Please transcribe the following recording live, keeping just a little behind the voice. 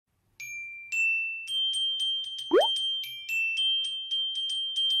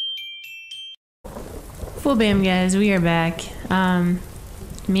Well, bam, guys, we are back.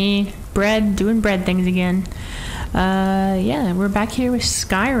 Me, doing bread things again. Yeah, we're back here with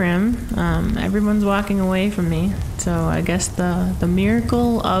Skyrim. Everyone's walking away from me, so I guess the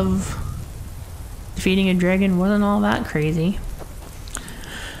miracle of defeating a dragon wasn't all that crazy.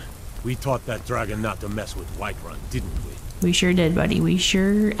 We taught that dragon not to mess with Whiterun, didn't we? We sure did, buddy. We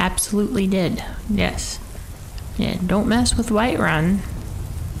sure absolutely did. Yes. Yeah, don't mess with Whiterun,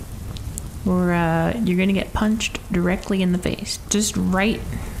 or you're gonna get punched directly in the face. Just right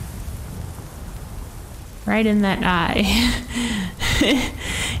in that eye.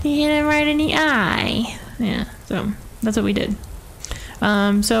 You hit him right in the eye. Yeah, so that's what we did.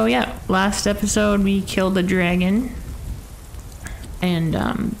 So yeah, last episode we killed the dragon,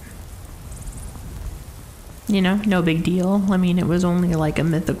 and you know, no big deal. I mean, it was only like a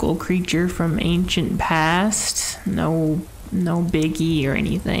mythical creature from ancient past. No biggie or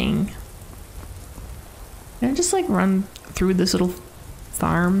anything. Can I just like run through this little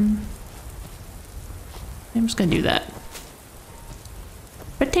farm? I'm just gonna do that.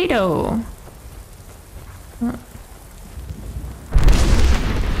 Potato! Huh.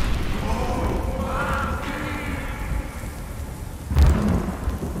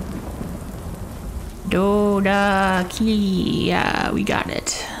 Doda-ki. Yeah, we got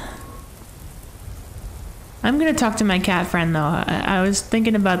it. I'm gonna talk to my cat friend though. I was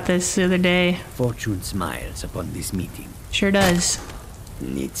thinking about this the other day. Fortune smiles upon this meeting. Sure does.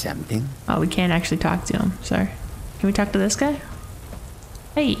 Need something? Oh, we can't actually talk to him. Sorry. Can we talk to this guy?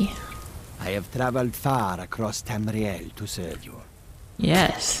 Hey. I have traveled far across Tamriel to serve you.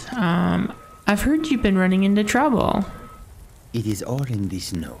 Yes. I've heard you've been running into trouble. It is all in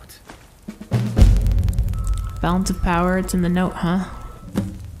this note. Balance of power, it's in the note, huh?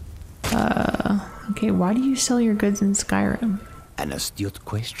 Okay, why do you sell your goods in Skyrim? An astute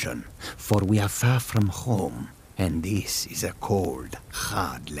question, for we are far from home, and this is a cold,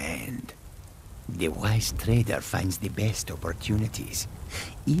 hard land. The wise trader finds the best opportunities,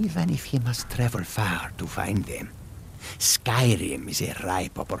 even if he must travel far to find them. Skyrim is a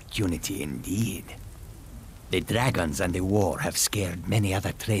ripe opportunity indeed. The dragons and the war have scared many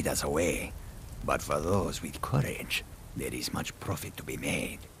other traders away. But for those with courage, there is much profit to be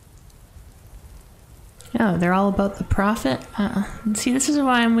made. Oh, they're all about the profit? See, this is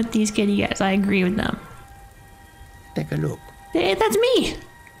why I'm with these kitty guys. I agree with them. Take a look. Hey, that's me!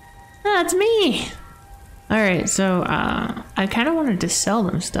 That's me! Alright, so, I kind of wanted to sell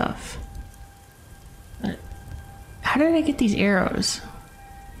them stuff. How did I get these arrows?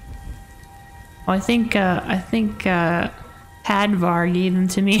 Oh, I think Hadvar gave them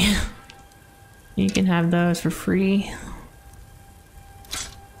to me. You can have those for free.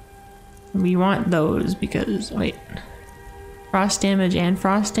 We want those because, wait, frost damage and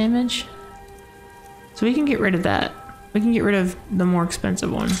frost damage? So we can get rid of that. We can get rid of the more expensive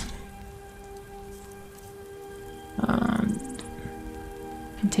one.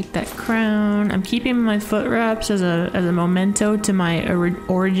 And take that crown. I'm keeping my foot wraps as a memento to my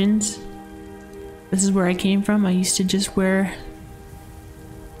origins. This is where I came from. I used to just wear,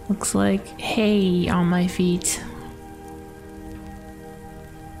 looks like hay on my feet.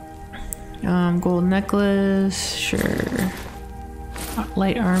 Gold necklace, sure.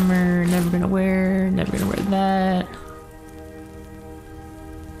 Light armor, never gonna wear that.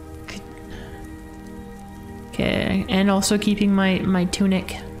 Okay, and also keeping my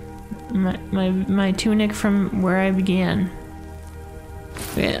tunic. My tunic from where I began.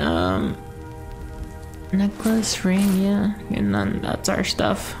 Okay, necklace, ring, yeah. And then that's our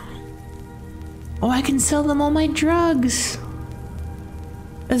stuff. Oh, I can sell them all my drugs!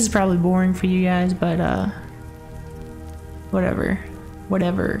 This is probably boring for you guys, but whatever.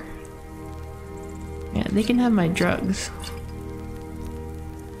 Yeah, they can have my drugs.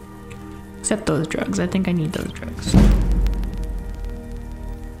 Except those drugs. I think I need those drugs.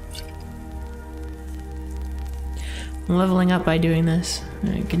 I'm leveling up by doing this.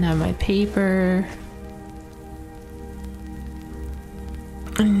 I can have my paper.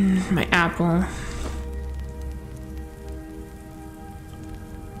 My apple.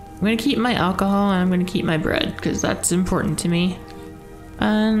 I'm gonna keep my alcohol and I'm gonna keep my bread because that's important to me.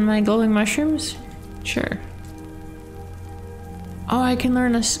 And my glowing mushrooms? Sure. Oh, I can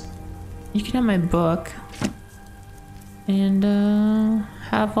learn this. You can have my book. And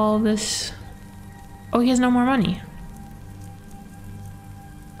have all this. Oh, he has no more money.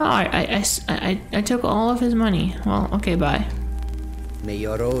 Oh, I took all of his money. Well, okay, bye. May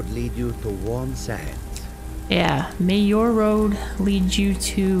your road lead you to warm sands. Yeah, may your road lead you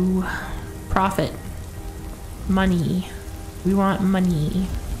to profit. Money. We want money.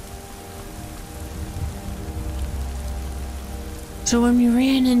 So when we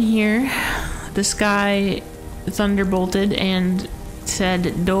ran in here, this guy thunderbolted and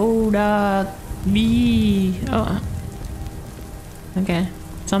said Doda V. Oh. Okay.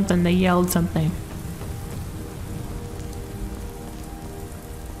 Something. They yelled something.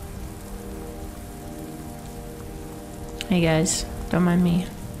 Hey guys, don't mind me.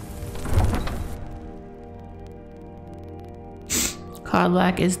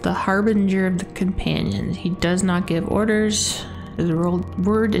 Teyk'aluk is the harbinger of the companions. He does not give orders. His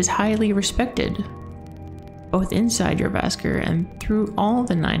word is highly respected, both inside your Vasker and through all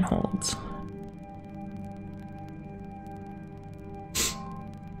the 9 holds.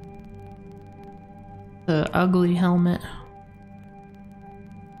 The ugly helmet.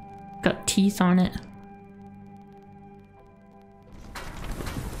 Got teeth on it.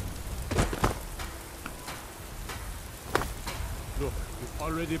 Look, you've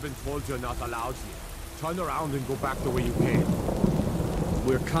already been told you're not allowed here. Turn around and go back the way you came.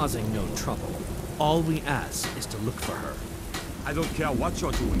 We're causing no trouble. All we ask is to look for her. I don't care what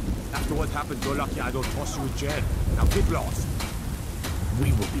you're doing. After what happened, you're lucky I don't toss you in jail. Now get lost.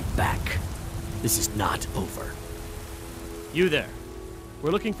 We will be back. This is not over. You there.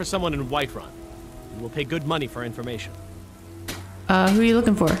 We're looking for someone in Whiterun. We will pay good money for information. Who are you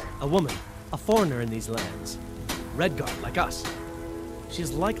looking for? A woman. A foreigner in these lands. Redguard, like us. She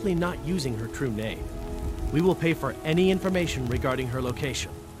is likely not using her true name. We will pay for any information regarding her location.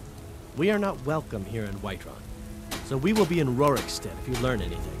 We are not welcome here in Whiterun, so we will be in Rorikstead if you learn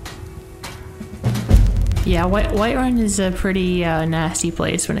anything. Yeah, Whiterun is a pretty nasty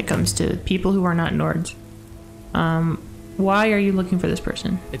place when it comes to people who are not Nords. Why are you looking for this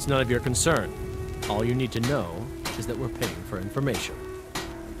person? It's none of your concern. All you need to know is that we're paying for information.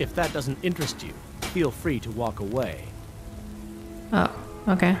 If that doesn't interest you, feel free to walk away. Oh,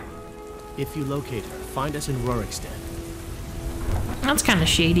 okay. If you locate her, find us in Rorikstead. That's kind of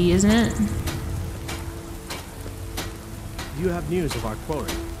shady, isn't it? Do you have news of our quarry?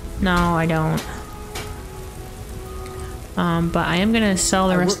 No, I don't. But I am gonna sell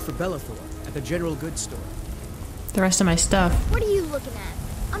the rest. I work for Bellathor at the general goods store. The rest of my stuff. What are you looking at?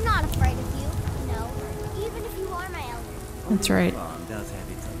 I'm not afraid of you. No, even if you are my elder. That's right. Does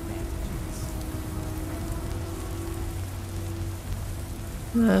have its advantages.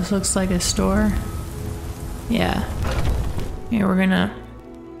 This looks like a store. Yeah. Yeah, we're gonna.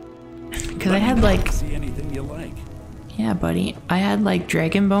 Because I had like. See anything you like? Yeah, buddy. I had like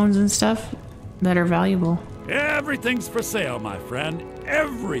dragon bones and stuff that are valuable. Everything's for sale, my friend.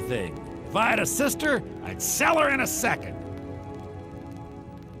 Everything. If I had a sister, I'd sell her in a second.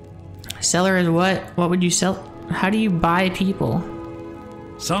 Seller is what? What would you sell? How do you buy people?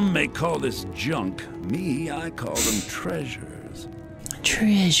 Some may call this junk. Me, I call them treasures.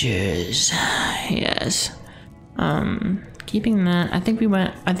 Treasures. Yes. Keeping that. I think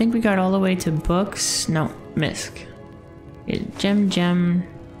we got all the way to books. No, misc. Gem.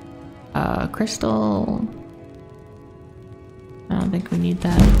 Crystal. I don't think we need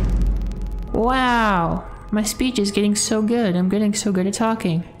that. Wow. My speech is getting so good. I'm getting so good at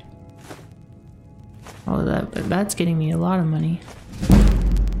talking. Oh, that's getting me a lot of money.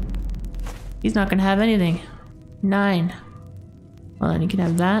 He's not gonna have anything. 9. Well, then you can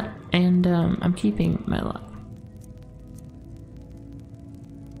have that, and I'm keeping my lot.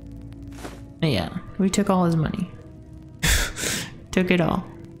 Yeah, we took all his money. Took it all.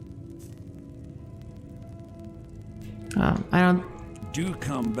 I don't. Do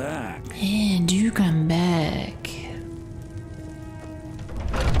come back. Yeah, do come back.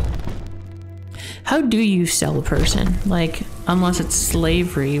 How do you sell a person? Like, unless it's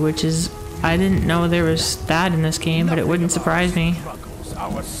slavery, which is... I didn't know there was that in this game, but it wouldn't surprise me.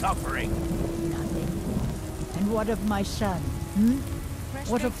 Our suffering. Nothing. And what of my son?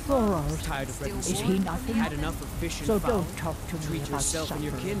 What of Thorald? Tired of bread and Is sword? he nothing? Had enough of fish and So fowl? don't talk to me Treat about yourself and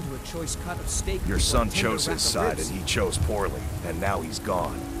your suffering. kin to a choice cut of steak. Your with son a tender chose rack his of side ribs. and he chose poorly, and now he's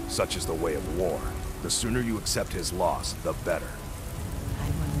gone. Such is the way of war. The sooner you accept his loss, the better. I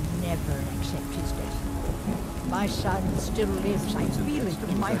will never accept his death. My son still lives. I feel it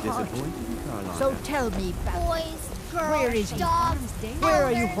in my heart. So tell me, Beth, Boys, girls, where is he? dogs, Where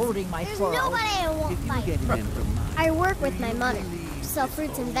are you elders. holding my There's Thorald? nobody I won't fight. I work with my mother. Sell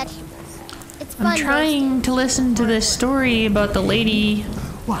fruits and vegetables. It's fun. I'm trying to listen to this story about the lady.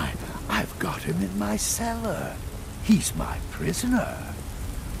 Why, I've got him in my cellar. He's my prisoner.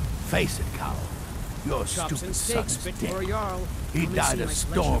 Face it, Callum. Your Chops stupid and son steaks is fit dead. for a jarl. He Come and died see a my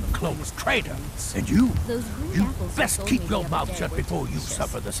storm-cloaked pleasure. traitor. And you? Those green You apples best sold keep me your the mouth other day shut were before you delicious.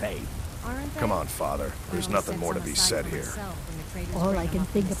 suffer the same. Aren't they? Come on, Father. There's nothing more to be said here. All I can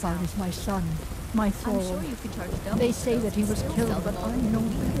think about is my son, my thrall. They say that he was killed, but I know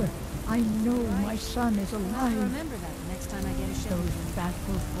better. I know my son is alive. Remember that next time I get a ship. Those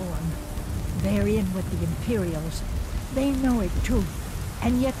fatful Thorn. They're in with the Imperials. They know it too.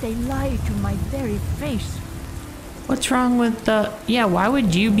 And yet they lie to my very face. What's wrong with the... Yeah, why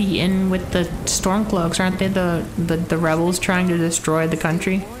would you be in with the Stormcloaks? Aren't they the rebels trying to destroy the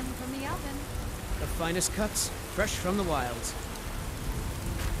country? The finest cuts, fresh from the wilds.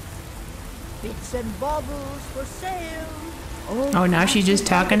 Bits and baubles for sale. Oh, now she's just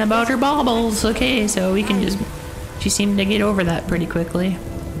talking about her baubles. Okay, so we can just... She seemed to get over that pretty quickly.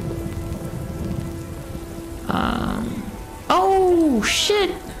 Oh,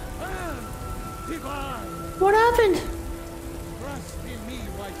 shit! What happened?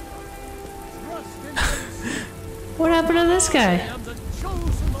 What happened to this guy?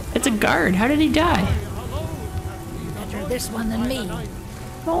 It's a guard. How did he die? Better this one than me.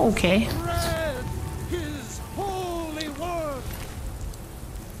 Oh, okay.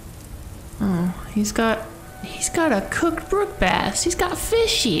 Oh, he's got a cooked brook bass. He's got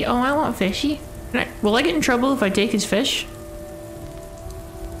fishy. Oh, I want fishy. Will I get in trouble if I take his fish?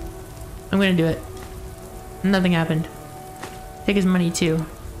 I'm gonna do it. Nothing happened. Take his money too.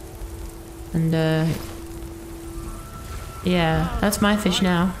 And yeah, that's my fish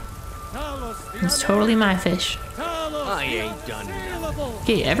now. It's totally my fish. I ain't done nothing.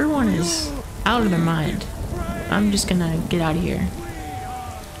 Okay, everyone is out of their mind. I'm just gonna get out of here.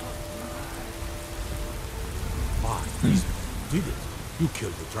 You did it. You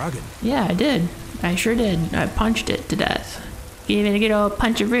killed the dragon. Yeah, I did. I sure did. I punched it to death. Gave it a good old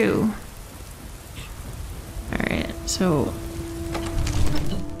puncharoo. Alright, so...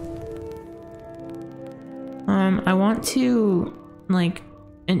 I want to, like,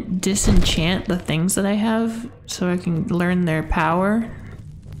 disenchant the things that I have so I can learn their power.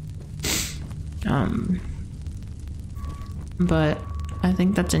 But I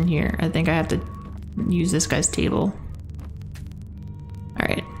think that's in here. I think I have to use this guy's table.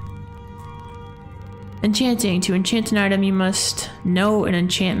 Alright. Enchanting. To enchant an item, you must know an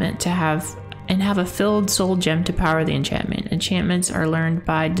enchantment to have a filled soul gem to power the enchantment. Enchantments are learned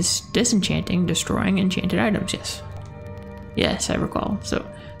by disenchanting, destroying enchanted items. Yes. Yes, I recall. So,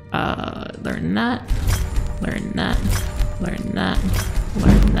 learn that, learn that, learn that,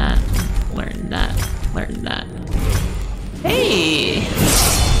 learn that, learn that, learn that. Hey!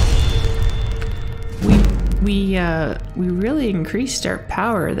 We really increased our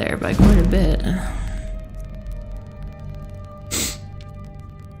power there by quite a bit.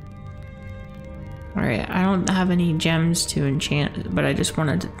 Alright, I don't have any gems to enchant, but I just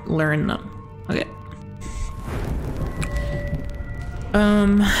wanted to learn them. Okay.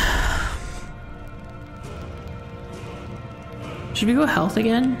 Should we go health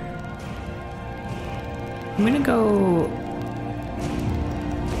again? I'm gonna go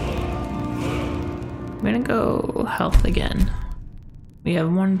health again. We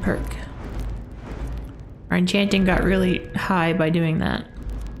have one perk. Our enchanting got really high by doing that.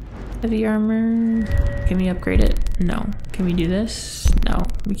 Heavy armor. Can we upgrade it? No. Can we do this? No.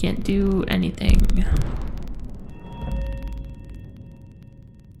 We can't do anything.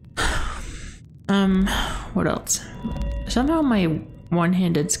 What else? Somehow my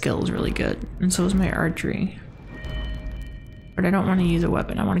one-handed skill is really good, and so is my archery. But I don't want to use a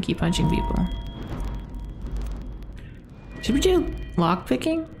weapon. I want to keep punching people. Should we do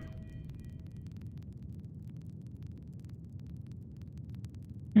lockpicking?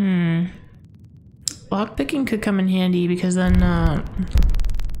 Lockpicking could come in handy because then, I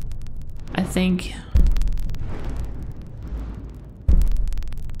think...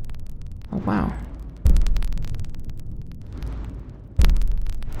 Oh, wow.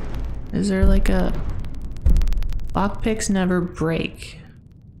 Is there like a... Lockpicks never break.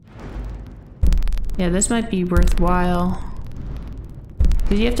 Yeah, this might be worthwhile.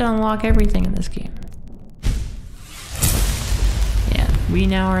 Because you have to unlock everything in this game. Yeah, we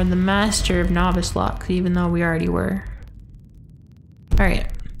now are the master of novice locks, even though we already were.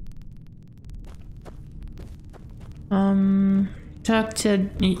 Alright. Talk to...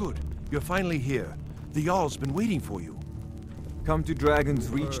 Good. You're finally here. The Jarl's been waiting for you. Come to Dragon's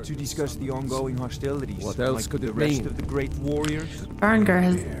Reach to discuss the ongoing hostilities. What else could it the rest mean? of the great warriors? Barngar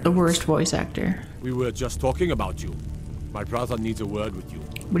has the worst voice actor. We were just talking about you. My brother needs a word with you.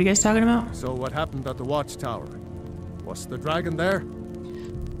 What are you guys talking about? So what happened at the watchtower? Was the dragon there?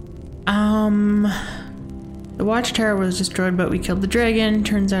 The watchtower was destroyed, but we killed the dragon.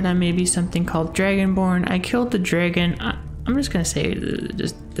 Turns out I may be something called Dragonborn. I killed the dragon. I'm just gonna say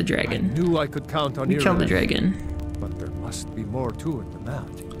just the dragon. I knew I could count on you. We killed the dragon. But there must be more to it than that.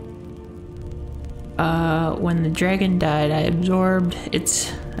 When the dragon died,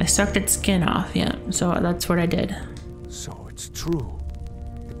 I sucked its skin off, yeah. So that's what I did. So it's true.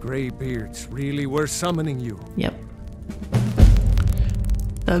 The Greybeards really were summoning you. Yep.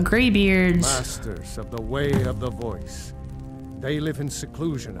 The Greybeards. Masters of the way of the voice. They live in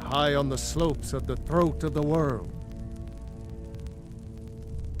seclusion high on the slopes of the throat of the world.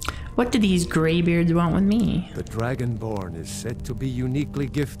 What do these Greybeards want with me? The Dragonborn is said to be uniquely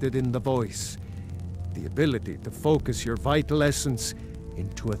gifted in the voice. The ability to focus your vital essence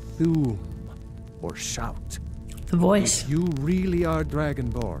into a thum, or shout. The voice. If you really are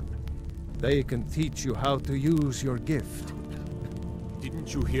Dragonborn, they can teach you how to use your gift.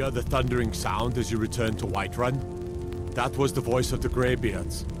 Didn't you hear the thundering sound as you returned to Whiterun? That was the voice of the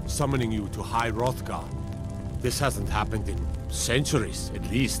Greybeards, summoning you to High Hrothgar. This hasn't happened in centuries, at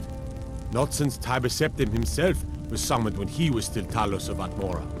least. Not since Tybeseptim himself was summoned when he was still Talos of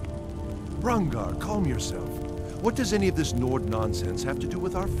Atmora. Rangar, calm yourself. What does any of this Nord nonsense have to do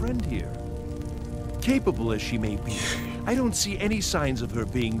with our friend here? Capable as she may be, I don't see any signs of her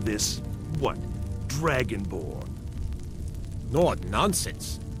being this, what, Dragonborn. Nord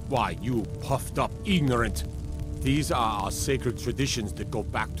nonsense? Why, you puffed up ignorant. These are our sacred traditions that go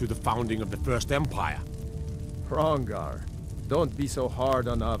back to the founding of the First Empire. Rangar, don't be so hard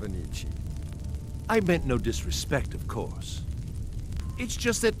on Avenici. I meant no disrespect, of course. It's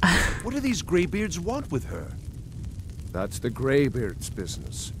just that, what do these Greybeards want with her? That's the Greybeards'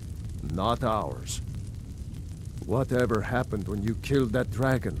 business, not ours. Whatever happened when you killed that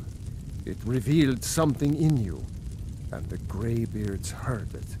dragon, it revealed something in you, and the Greybeards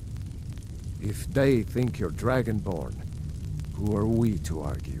heard it. If they think you're Dragonborn, who are we to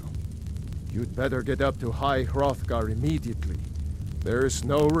argue? You'd better get up to High Hrothgar immediately. There's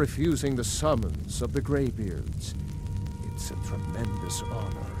no refusing the summons of the Greybeards. It's a tremendous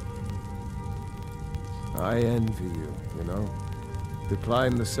honor. I envy you, you know, to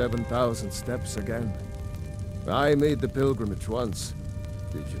climb the 7,000 steps again. I made the pilgrimage once.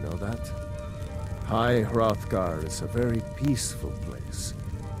 Did you know that? High Hrothgar is a very peaceful place.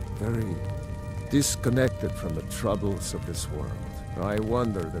 Very disconnected from the troubles of this world. I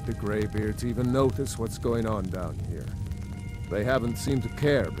wonder that the Greybeards even notice what's going on down here. They haven't seemed to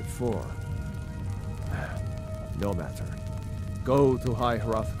care before. No matter. Go to High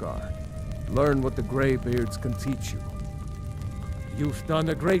Hrothgar. Learn what the Greybeards can teach you. You've done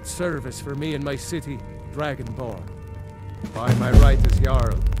a great service for me and my city, Dragonborn. By my right as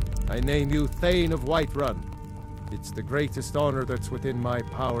Jarl, I name you Thane of Whiterun. It's the greatest honor that's within my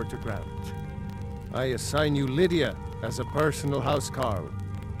power to grant. I assign you Lydia as a personal housecarl,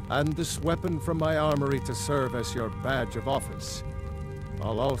 and this weapon from my armory to serve as your badge of office.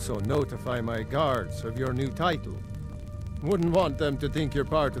 I'll also notify my guards of your new title. Wouldn't want them to think you're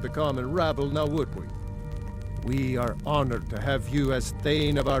part of the common rabble, now would we? We are honored to have you as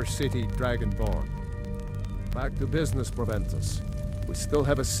Thane of our city, Dragonborn. Back to business, Proventus. We still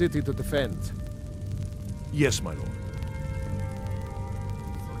have a city to defend. Yes, my lord.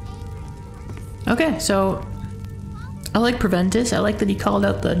 Okay, so I like Proventus. I like that he called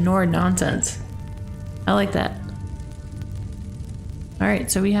out the Nord nonsense. I like that. All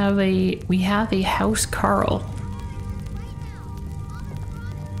right, so we have a house Carl.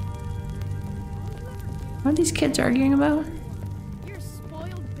 What are these kids arguing about? You're a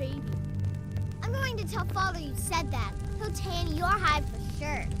spoiled baby. I'm going to tell Father you said that. He'll tan your hide for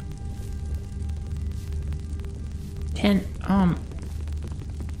sure.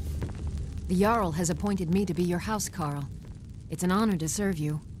 The Jarl has appointed me to be your housecarl. It's an honor to serve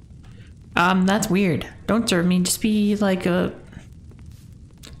you. That's weird. Don't serve me, just be like a...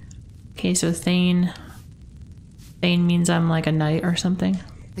 Okay, so Thane... Thane means I'm like a knight or something?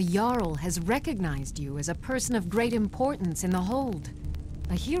 The Jarl has recognized you as a person of great importance in the Hold.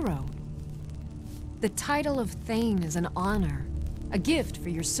 A hero. The title of Thane is an honor. A gift for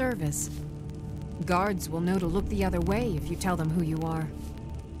your service. Guards will know to look the other way if you tell them who you are.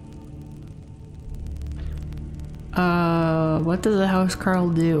 What does a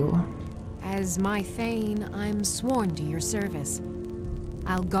housecarl do? As my Thane, I'm sworn to your service.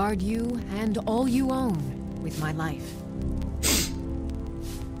 I'll guard you and all you own with my life.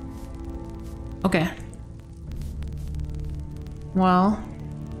 Okay. Well...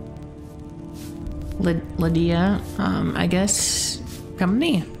 Lydia, I guess... Come with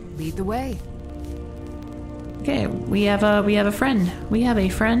me. Lead the way. Okay, we have a friend. We have a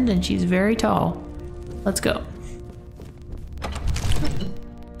friend, and she's very tall. Let's go.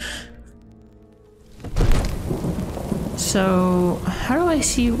 So, how do I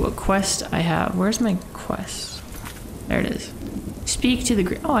see what quest I have? Where's my quest? There it is. Speak to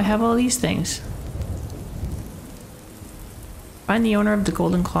the oh, I have all these things. Find the owner of the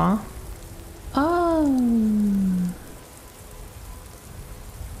golden claw. Oh.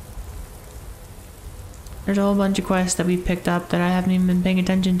 There's a whole bunch of quests that we picked up that I haven't even been paying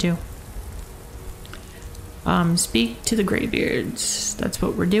attention to. Speak to the Greybeards. That's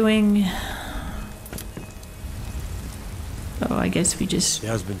what we're doing. So I guess we just...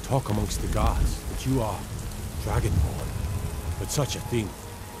 There has been talk amongst the gods that you are Dragonborn. But such a thing,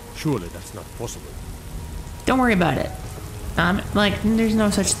 surely that's not possible. Don't worry about it. Like, there's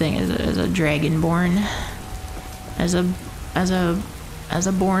no such thing as a Dragonborn. As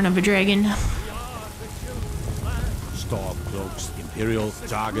a born of a dragon. Stormcloaks, Imperial,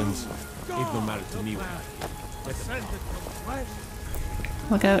 Dragons, it don't matter to me.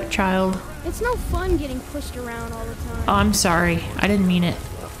 Look out, child. It's no fun getting pushed around all the time. Oh, I'm sorry. I didn't mean it.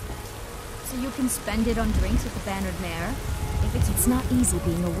 So you can spend it on drinks at the Bannered Mare? It's not easy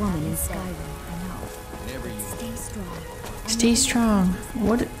being a woman in Skyrim, I know. Stay strong. Stay strong.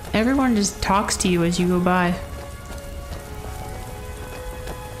 What? Everyone just talks to you as you go by.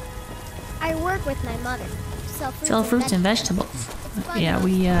 I work with my mother. Sell fruits and vegetables. Yeah,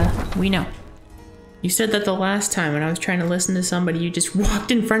 we know. You said that the last time when I was trying to listen to somebody, you just walked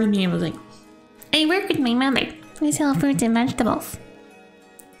in front of me and was like, I work with my mother. We sell fruits and vegetables.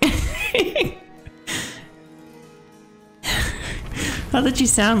 How did you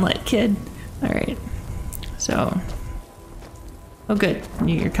sound like, kid? Alright. So. Oh good,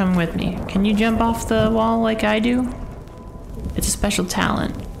 you're coming with me. Can you jump off the wall like I do? It's a special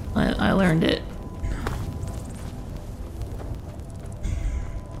talent. I learned it.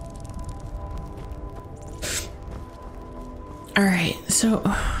 Alright, so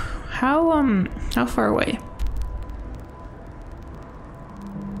how far away?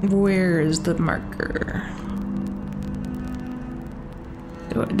 Where is the marker?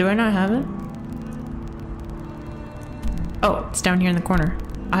 Do I not have it? Oh, it's down here in the corner.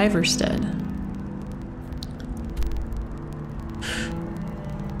 Iverstead.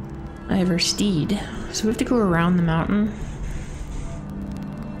 Iversteed. So we have to go around the mountain.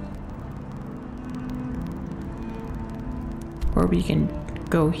 Or we can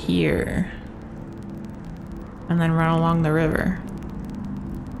go here. And then run along the river.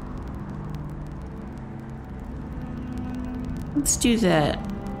 Let's do that.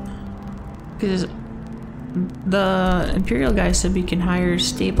 Because the Imperial guy said we can hire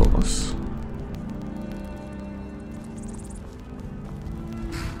stables.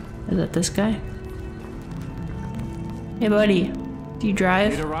 Is that this guy? Hey buddy, do you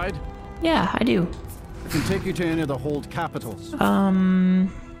drive? Need a ride? Yeah, I do. I can take you to any of the hold capitals.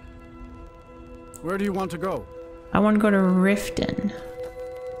 Where do you want to go? I want to go to Riften.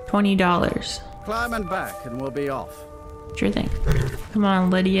 $20. Climb and back and we'll be off. Sure thing. Come on,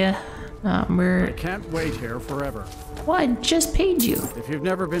 Lydia. I can't wait here forever. Well, I just paid you. If you've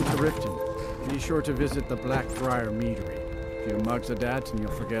never been to Riften, be sure to visit the Blackfriar Meadery. A few mugs of that and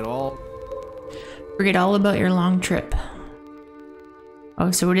you'll forget all about your long trip. Oh,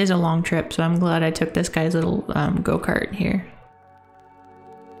 so it is a long trip, so I'm glad I took this guy's little go-kart here.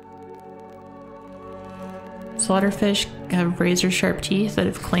 Slaughterfish have razor-sharp teeth that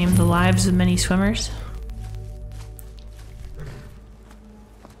have claimed the lives of many swimmers.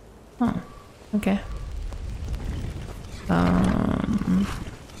 Oh, okay.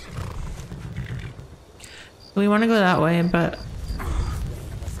 We want to go that way, but...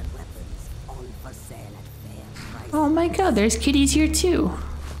 Oh my god, there's kitties here too.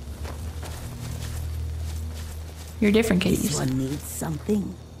 You're different kitties. This one needs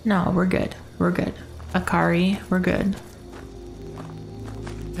something. No, we're good. We're good. Akari, we're good.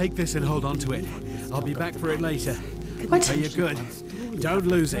 Take this and hold on to it. I'll be back for it later. What? Are you good? Don't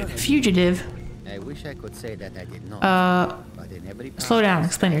lose it. Fugitive. I wish I could say that I did not. Slow down.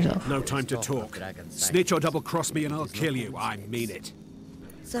 Explain yourself. No time to talk. Snitch or double-cross me and I'll kill you. I mean it.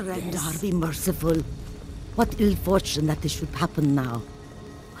 Surrender, be merciful. What ill fortune that this should happen now,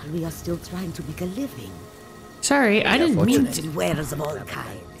 while we are still trying to make a living. Sorry, I didn't mean to. Wares of all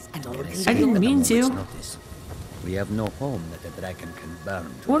kinds. And I didn't mean to. We have no home that a dragon can burn.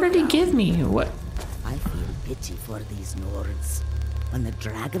 What did he give me? What? I feel pity for these Nords. When the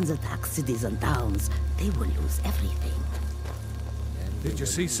dragons attack cities and towns, they will lose everything. Did you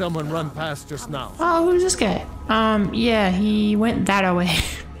see someone run past just now? Oh, who's this guy? Yeah, he went that away.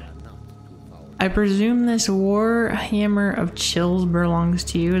 I presume this War Hammer of Chills belongs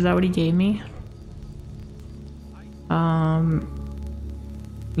to you. Is that what he gave me?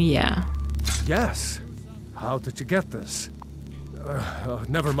 Yeah. Yes. How did you get this?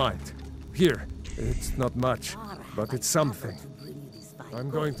 Never mind. Here. It's not much, but it's something. I'm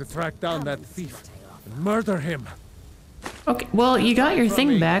going to track down that thief and murder him. Okay, well, you got your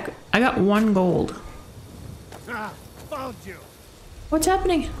thing back. I got 1 gold. Ah, found you. What's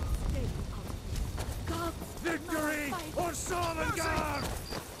happening? Victory or Sovngarde!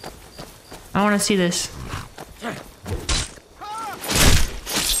 I want to see this.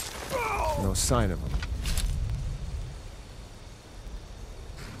 No sign of him.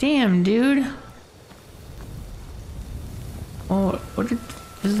 Damn, dude. Oh, what did...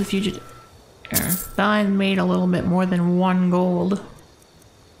 This is the fugitive. I made a little bit more than 1 gold.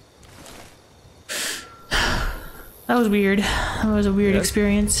 That was weird. That was a weird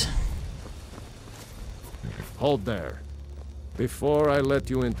experience. Hold there. Before I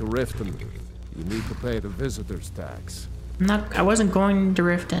let you into Riften, you need to pay the visitor's tax. I wasn't going to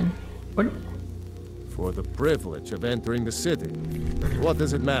Riften. What? For the privilege of entering the city. What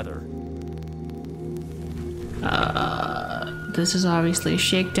does it matter? This is obviously a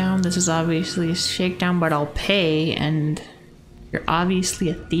shakedown. This is obviously a shakedown, but I'll pay, and you're obviously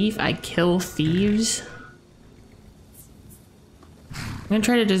a thief. I kill thieves. I'm gonna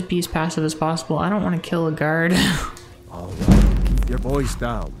try to just be as passive as possible. I don't want to kill a guard. Alright, keep your voice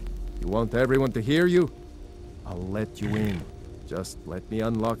down. You want everyone to hear you? I'll let you in. Just let me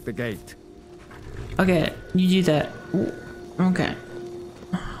unlock the gate. Okay, you do that. Okay.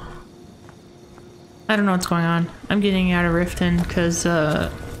 I don't know what's going on. I'm getting out of Riften because,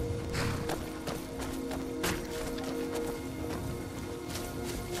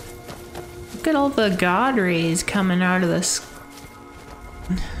 look at all the god rays coming out of this.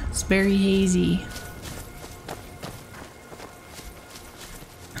 It's very hazy.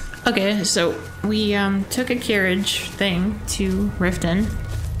 Okay, so we took a carriage thing to Riften.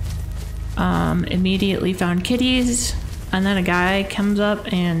 Immediately found kitties, and then a guy comes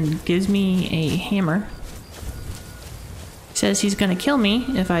up and gives me a hammer. Says he's gonna kill me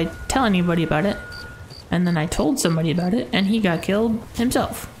if I tell anybody about it. And then I told somebody about it, and he got killed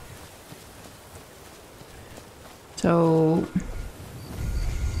himself. So,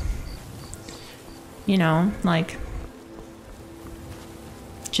 you know, like,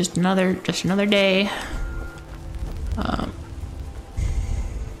 just another day.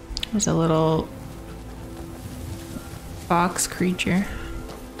 There's a little fox creature.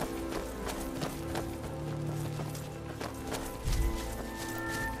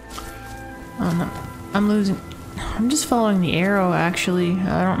 Oh no, I'm losing. I'm just following the arrow, actually.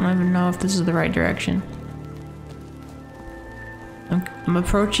 I don't even know if this is the right direction. I'm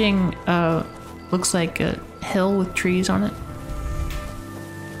approaching, looks like a hill with trees on it.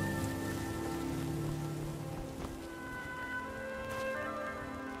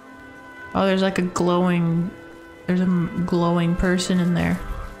 Oh, there's like a glowing person in there.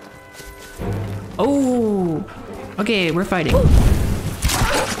 Oh! Okay, we're fighting. Wow,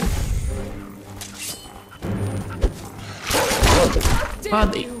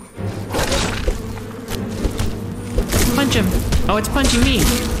 punch him! Oh, it's punching me!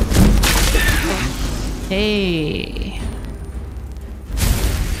 Hey!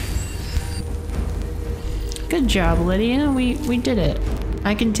 Good job, Lydia. We did it.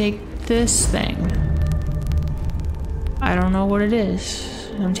 I can take this thing. I don't know what it is.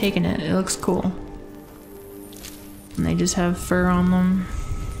 I'm taking it. It looks cool. And they just have fur on them.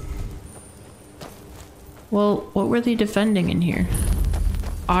 Well, what were they defending in here?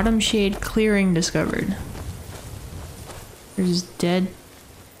 Autumn Shade clearing discovered. There's dead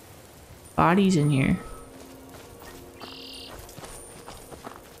bodies in here.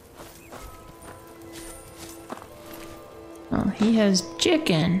 Oh, he has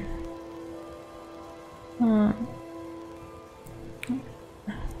chicken.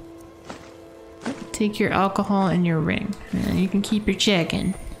 Take your alcohol and your ring. And you can keep your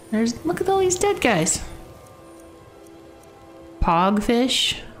chicken. Look at all these dead guys.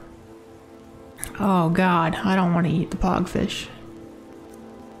 Pogfish. Oh god, I don't want to eat the pogfish.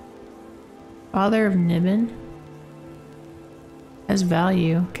 Father of Nibbin. Has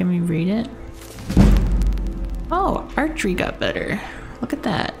value. Can we read it? Oh, archery got better. Look at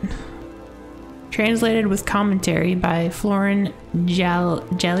that. Translated with commentary by Florin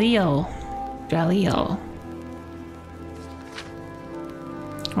Jalil.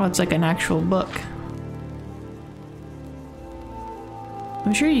 Oh, it's like an actual book.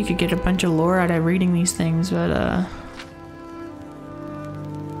 I'm sure you could get a bunch of lore out of reading these things, but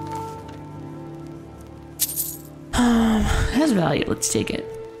Has value. Let's take it.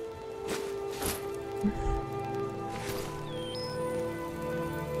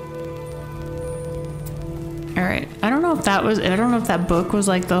 All right. I don't know if that was. I don't know if that book was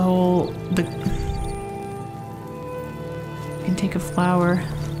like the whole. You can take a flower.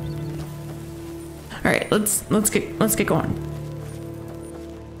 All right. Let's get going.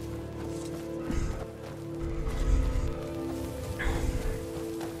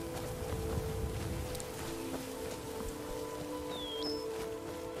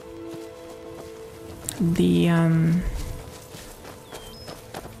 The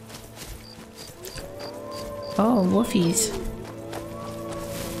oh, woofies.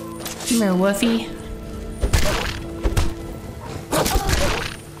 Come here, woofie.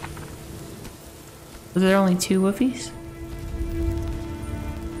 Was there only 2 woofies?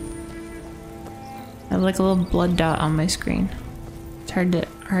 I have like a little blood dot on my screen. It's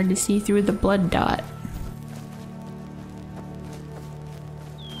hard to see through the blood dot.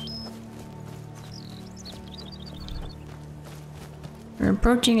 We're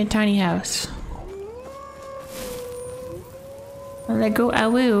approaching a tiny house. Let go,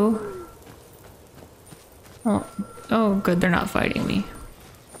 awoo. Oh, good, they're not fighting me.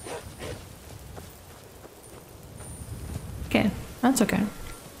 Okay, that's okay.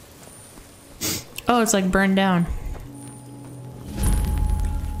 Oh, it's like burned down.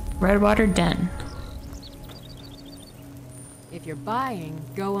 Redwater Den. If you're buying,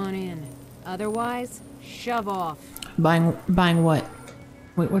 go on in. Otherwise, shove off. Buying what?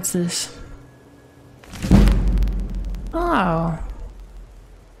 Wait, what's this? Oh.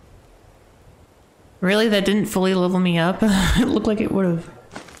 Really? That didn't fully level me up? It looked like it would have.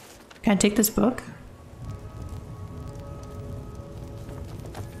 Can I take this book?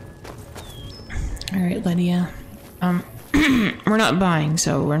 Alright, Lydia. We're not buying,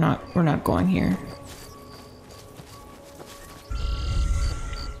 so we're not going here.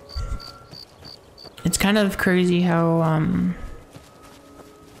 It's kind of crazy how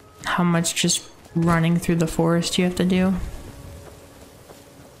much just running through the forest you have to do.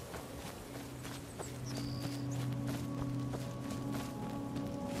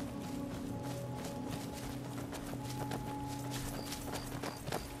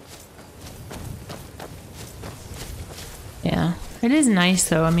 Yeah, it is nice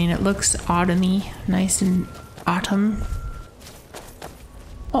though. I mean, it looks autumny, nice and autumn.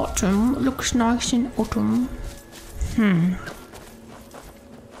 Autumn looks nice in autumn.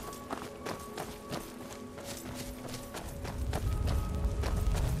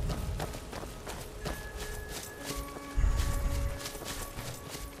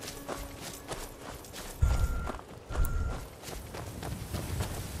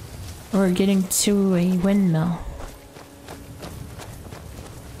 We're getting to a windmill.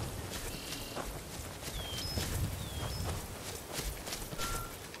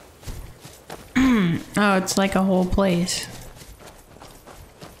 Oh, it's like a whole place.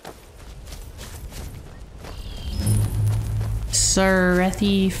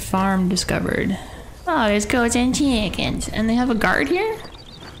 Sarethi farm discovered. Oh, there's goats and chickens. And they have a guard here?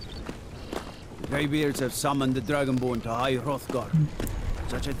 Greybeards have summoned the Dragonborn to High Hrothgar.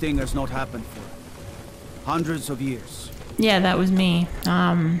 Such a thing has not happened for hundreds of years. Yeah, that was me. They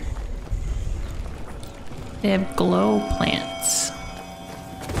have glow plants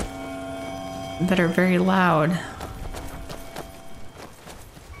that are very loud.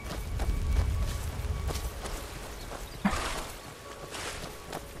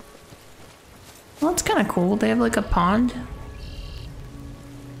 Well, it's kind of cool. They have like a pond.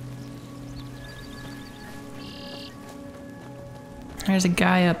 There's a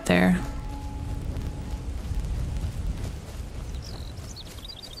guy up there.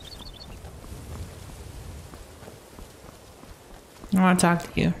 I want to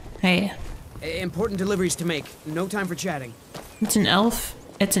talk to you. Hey. Important deliveries to make. No time for chatting. It's an elf.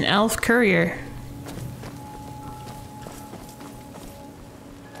 It's an elf courier.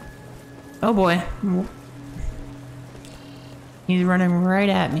 Oh boy. He's running right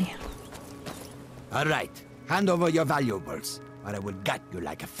at me. All right. Hand over your valuables, or I will gut you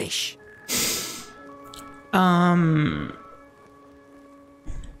like a fish. Do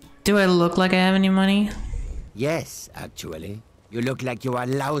I look like I have any money? Yes, actually. You look like you are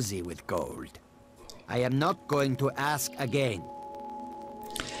lousy with gold. I am not going to ask again.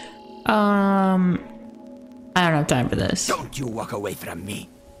 I don't have time for this. Don't you walk away from me.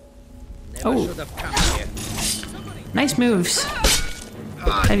 Oh. Nice moves.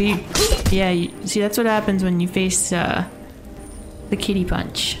 Have you... Yeah, see, that's what happens when you face the kitty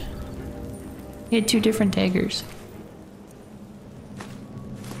punch. He had 2 different daggers.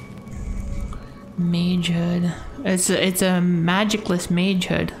 Mage hood. It's a magicless mage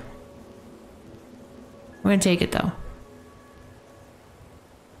hood. I'm gonna take it though.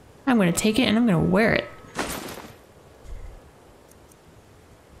 I'm gonna take it and I'm gonna wear it.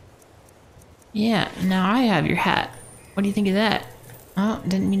 Yeah, now I have your hat. What do you think of that? Oh,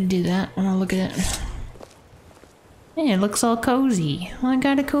 didn't mean to do that. I wanna look at it. Hey, it looks all cozy. Well, I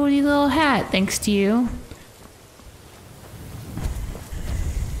got a cozy little hat thanks to you.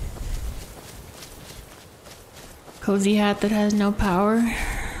 Cozy hat that has no power.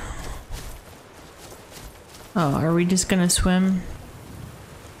 Oh, are we just gonna swim?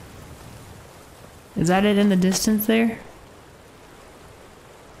 Is that it in the distance there?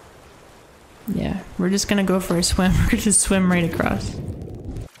 Yeah, we're just gonna go for a swim. We're gonna just swim right across.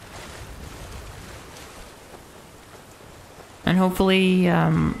 And hopefully,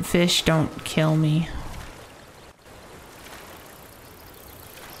 fish don't kill me.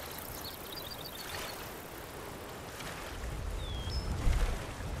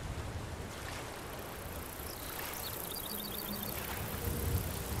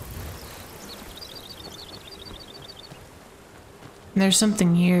 There's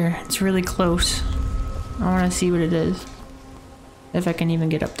something here. It's really close. I want to see what it is. If I can even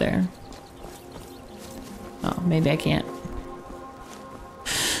get up there. Oh, maybe I can't.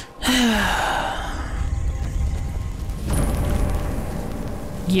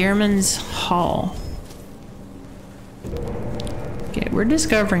 Gearman's Hall. Okay, we're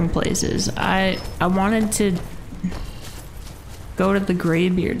discovering places. I wanted to go to the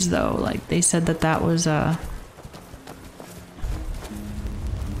Greybeards though. Like they said that was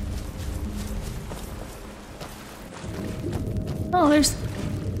Oh, there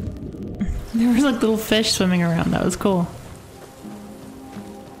was like little fish swimming around. That was cool.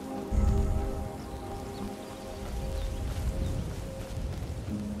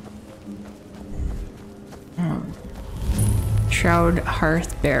 Shroud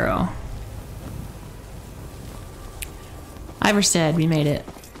Hearth Barrow. Iverstead, we made it.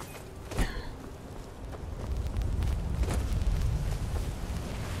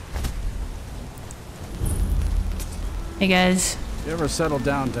 Hey guys. You ever settle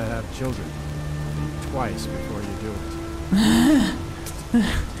down to have children? Think twice before you do it.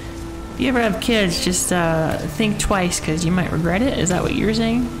 If you ever have kids, just think twice because you might regret it. Is that what you're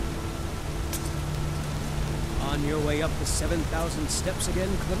saying? On your way up the 7,000 steps again,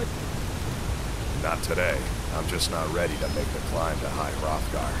 Clement? Not today. I'm just not ready to make the climb to High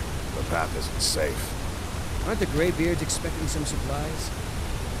Hrothgar. The path isn't safe. Aren't the Greybeards expecting some supplies?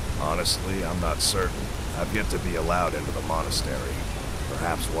 Honestly, I'm not certain. I've yet to be allowed into the monastery.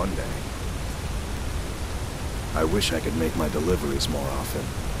 Perhaps one day. I wish I could make my deliveries more often,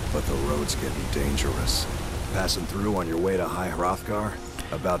 but the road's getting dangerous. Passing through on your way to High Hrothgar?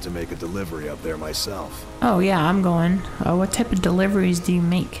 About to make a delivery up there myself. Oh yeah, I'm going. What type of deliveries do you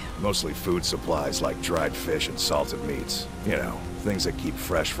make? Mostly food supplies like dried fish and salted meats. You know, things that keep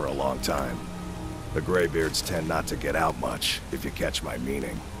fresh for a long time. The Greybeards tend not to get out much, if you catch my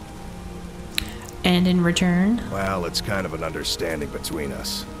meaning. And in return? Well, it's kind of an understanding between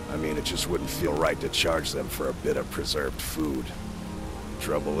us. I mean, it just wouldn't feel right to charge them for a bit of preserved food.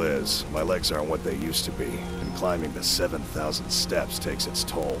 Trouble is, my legs aren't what they used to be, and climbing the 7,000 steps takes its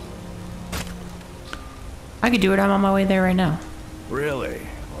toll. I could do it. I'm on my way there right now. Really?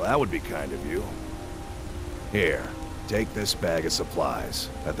 Well, that would be kind of you. Here, take this bag of supplies.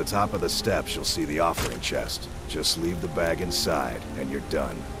 At the top of the steps, you'll see the offering chest. Just leave the bag inside, and you're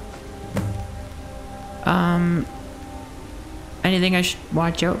done. Anything I should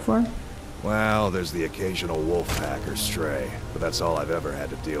watch out for? Well, there's the occasional wolf pack or stray, but that's all I've ever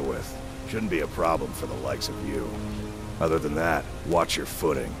had to deal with. Shouldn't be a problem for the likes of you. Other than that, watch your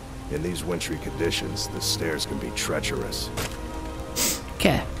footing. In these wintry conditions, the stairs can be treacherous.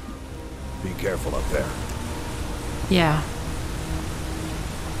 Okay. Be careful up there. Yeah.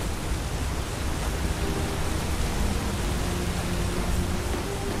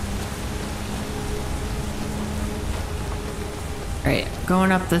 Alright,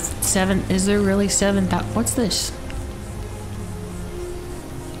 going up the 7th. Is there really 7,000? What's this?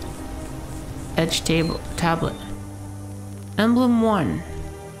 Edge tablet. Emblem 1.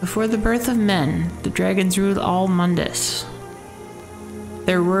 Before the birth of men, the dragons ruled all Mundus.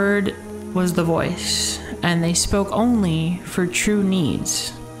 Their word was the voice, and they spoke only for true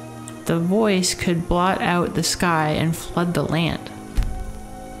needs. The voice could blot out the sky and flood the land.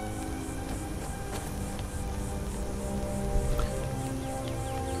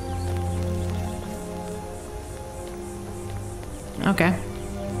 Okay.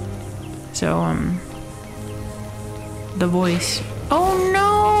 So, the voice. Oh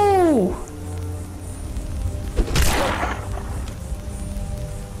no!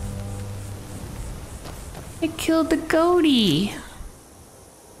 killed the goatee.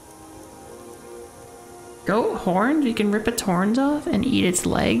 Goat horns? You can rip its horns off and eat its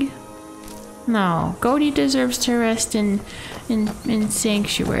leg? No, goatee deserves to rest in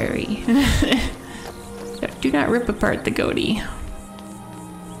sanctuary. Do not rip apart the goatee.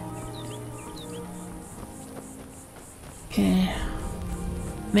 Okay.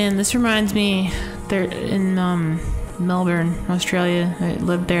 Man, this reminds me, there in Melbourne, Australia. I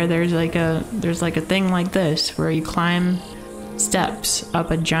lived there. There's like a thing like this where you climb steps up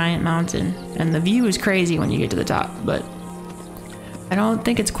a giant mountain, and the view is crazy when you get to the top. But I don't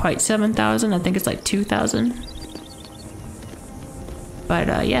think it's quite 7,000. I think it's like 2,000.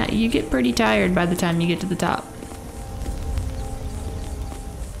 But yeah, you get pretty tired by the time you get to the top.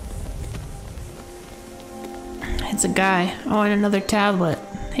 It's a guy. Oh, and another tablet.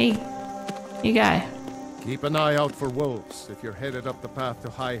 Hey guy. Keep an eye out for wolves if you're headed up the path to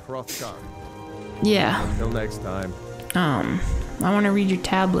High Hrothgar. Yeah. Until next time. I want to read your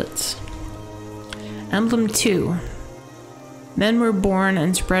tablets. Emblem 2. Men were born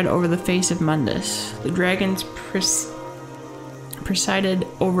and spread over the face of Mundus. The dragons presided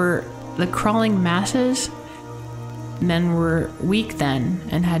over the crawling masses. Men were weak then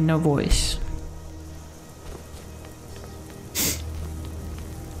and had no voice.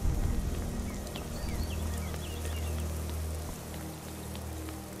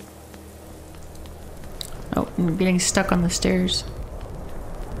 Oh, I'm getting stuck on the stairs.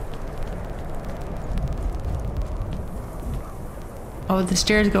 Oh, the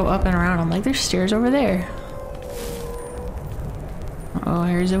stairs go up and around. I'm like, there's stairs over there. Oh,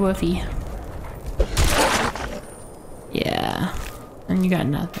 here's a woofie. Yeah. And you got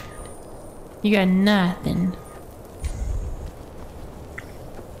nothing. You got nothing.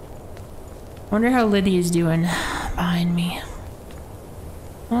 Wonder how Lydia's doing behind me.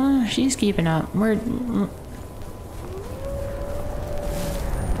 Oh, she's keeping up.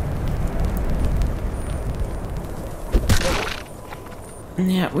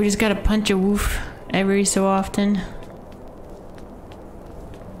 Yeah, we just gotta punch a woof every so often.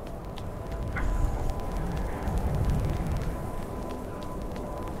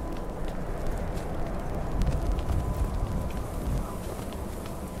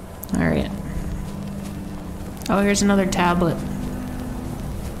 Alright. Oh, here's another tablet.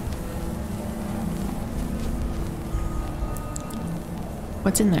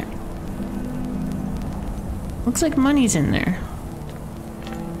 What's in there? Looks like money's in there.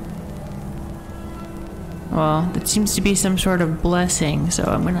 Well, that seems to be some sort of blessing, so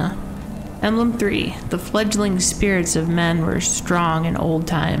I'm gonna... Emblem 3. The fledgling spirits of men were strong in old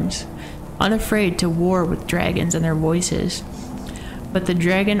times, unafraid to war with dragons and their voices. But the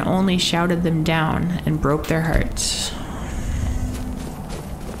dragon only shouted them down and broke their hearts.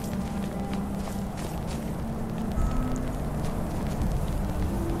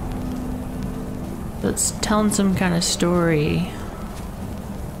 It's telling some kind of story.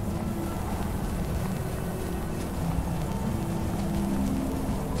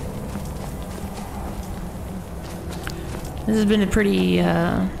 This has been a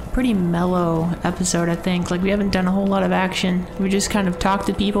pretty mellow episode, I think. Like, we haven't done a whole lot of action. We just kind of talked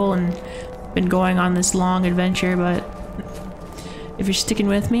to people and been going on this long adventure, but if you're sticking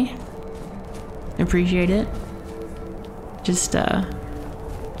with me, I appreciate it. Just,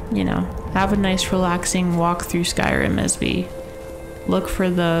 you know, have a nice relaxing walk through Skyrim as we look for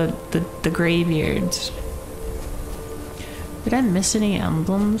the graybeards. Did I miss any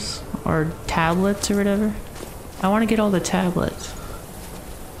emblems or tablets or whatever? I want to get all the tablets.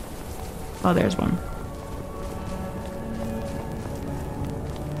 Oh, there's one.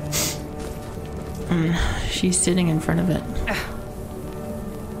 She's sitting in front of it.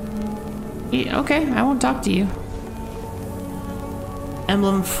 Yeah, okay, I won't talk to you.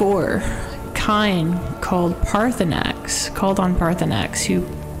 Emblem 4. Kine called on Parthenax, who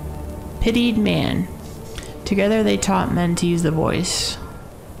pitied man. Together they taught men to use the voice.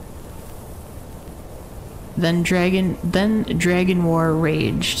 Then dragon war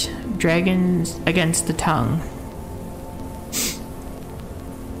raged. Dragons against the tongue.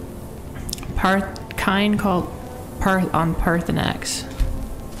 Kine called on Parthenax.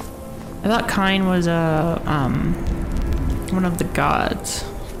 I thought Kine was one of the gods.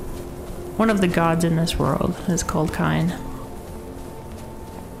 One of the gods in this world is called Kine.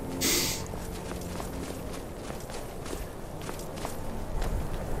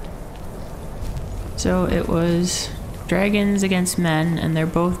 So it was dragons against men, and they're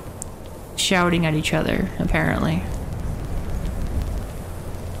both shouting at each other, apparently.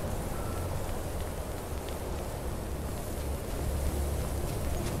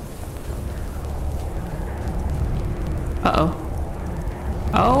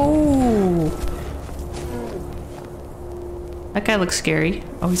 guy looks scary.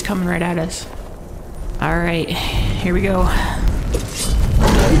 Oh, he's coming right at us. Alright, here we go.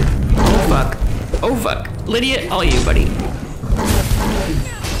 Oh fuck. Oh fuck. Lydia, all you, buddy.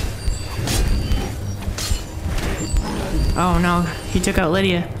 Oh no, he took out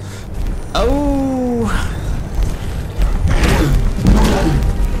Lydia. Oh!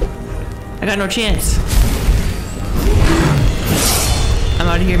 I got no chance. I'm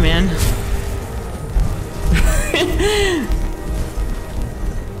out of here, man.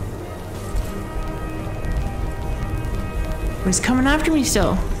 He's coming after me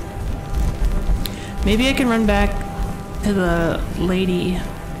still. Maybe I can run back to the lady.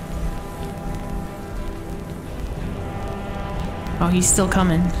 Oh, he's still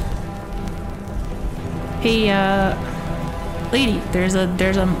coming. Hey, lady, there's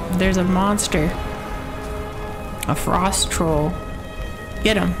a monster. A frost troll.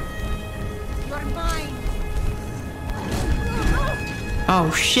 Get him. You're mine.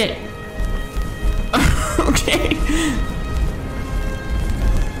 Oh shit. Okay.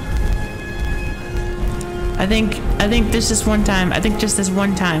 I think this is one time. I think just this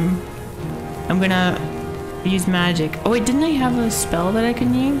one time I'm gonna use magic. Oh wait, didn't I have a spell that I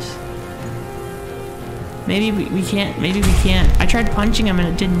can use? Maybe we can't. Maybe we can't. I tried punching him and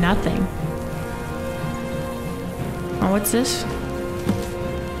it did nothing. Oh, what's this?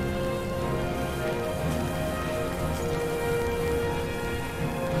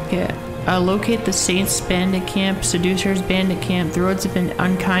 Yeah. Locate the Saints bandit camp, Seducers bandit camp. The roads have been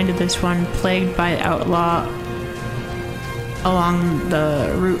unkind to this one, plagued by outlaw along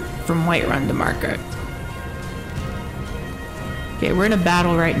the route from Whiterun to Market. Okay, we're in a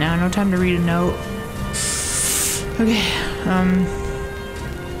battle right now. No time to read a note. Okay,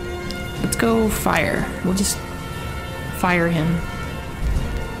 let's go fire. We'll just fire him.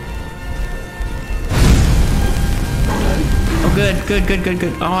 Oh, good, good, good, good,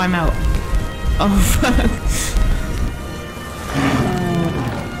 good. Oh, I'm out. Oh, fuck.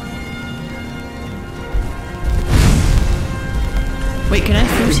 Wait, can I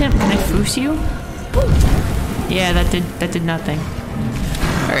foos him? Can I foos you? Yeah, that did nothing.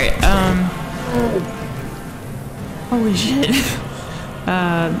 Alright, holy shit.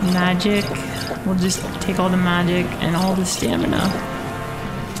 Magic. We'll just take all the magic and all the stamina.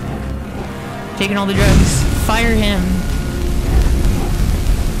 Taking all the drugs. Fire him.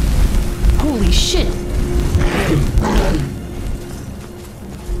 Holy shit.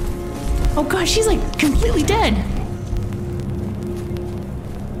 Oh god, she's like completely dead.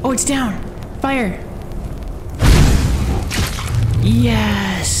 Oh, it's down. Fire.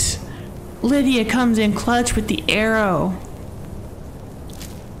 Yes. Lydia comes in clutch with the arrow.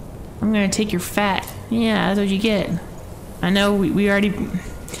 I'm gonna take your fat. Yeah, that's what you get. I know we already...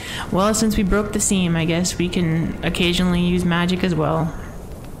 Well, since we broke the seam, I guess we can occasionally use magic as well.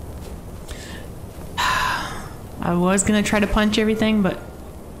 I was gonna try to punch everything, but...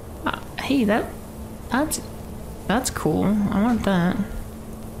 hey, that's cool. I want that.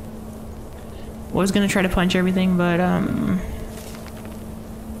 Was gonna try to punch everything, but,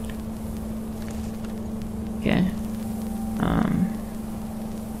 okay.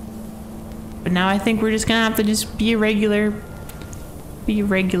 But now I think we're just gonna have to just be a regular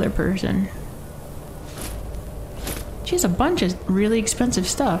person. She has a bunch of really expensive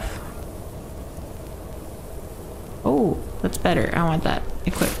stuff. Oh, that's better. I want that.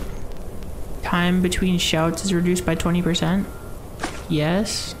 Equip. Time between shouts is reduced by 20%.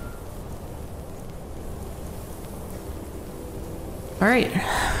 Yes. Alright.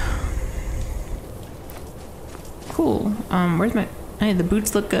 Cool. Where's my... Hey, the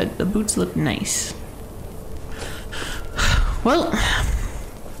boots look good. The boots look nice. Well,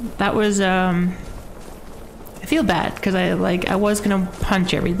 that was, I feel bad, because I was gonna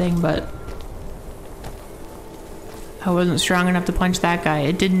punch everything, but I wasn't strong enough to punch that guy.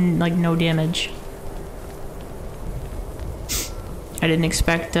 It didn't, like, no damage. I didn't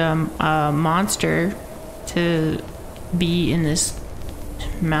expect, a monster to be in this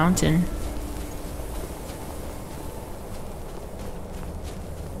mountain.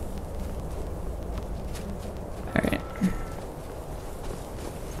 Alright.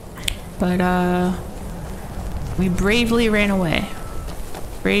 But, we bravely ran away.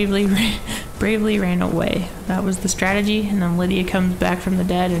 Bravely ran away. That was the strategy, and then Lydia comes back from the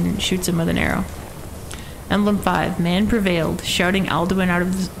dead and shoots him with an arrow. Emblem 5. Man prevailed, shouting Alduin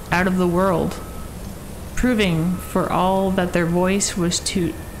out of the world, proving for all that their voice was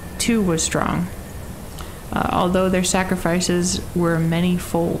too was strong, although their sacrifices were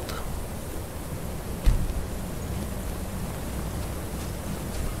many-fold.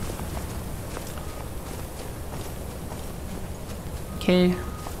 Okay.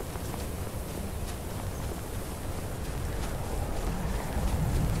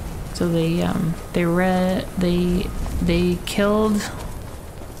 So they killed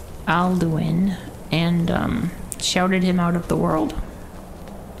Alduin and shouted him out of the world.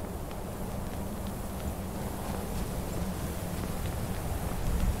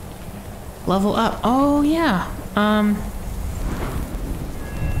 Level up. Oh yeah.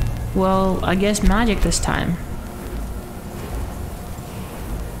 Well, I guess magic this time.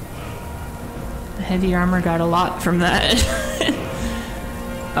 Heavy armor got a lot from that.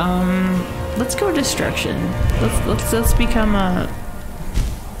 Let's go destruction. Let's become a...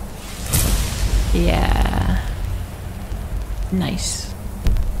 Yeah. Nice.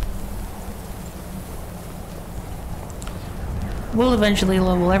 We'll eventually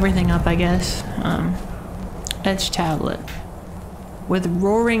level everything up, I guess. Edge tablet. With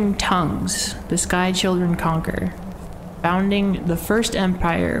roaring tongues, the Sky Children conquer, founding the first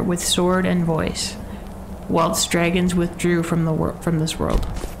empire with sword and voice, whilst dragons withdrew from this world.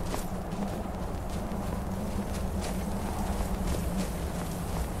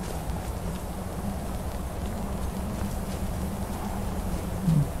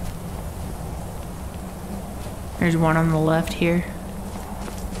 There's one on the left here.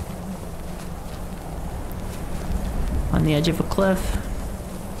 On the edge of a cliff.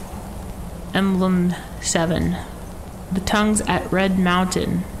 Emblem 7. The tongues at Red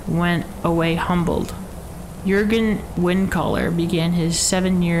Mountain went away humbled. Jurgen Windcaller began his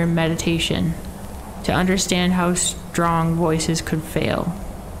 7-year meditation to understand how strong voices could fail.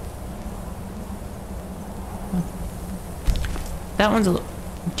 That one's a little...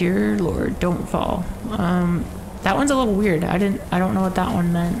 Dear Lord, don't fall. That one's a little weird. I don't know what that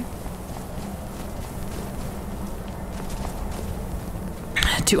one meant.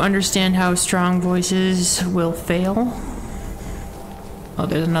 To understand how strong voices will fail. Oh,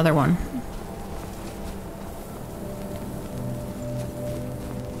 there's another one.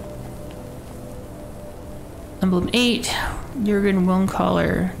 Emblem 8. Jurgen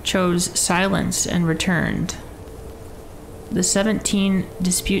Windcaller chose silence and returned. The 17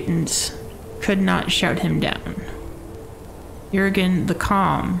 disputants could not shout him down. Jurgen the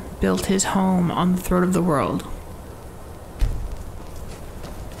Calm built his home on the throat of the world.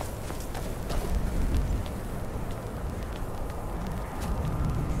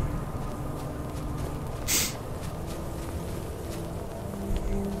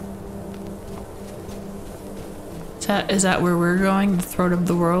 Is that where we're going? The throat of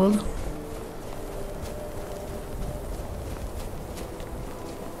the world?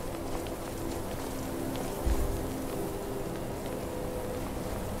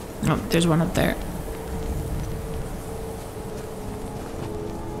 Oh, there's one up there.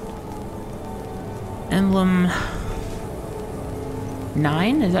 Emblem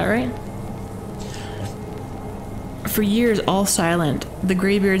 9, is that right? For years, all silent, the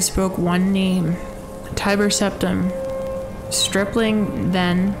Greybeard spoke one name, Tiber Septim. Stripling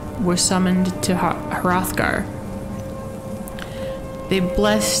then was summoned to Hrothgar. They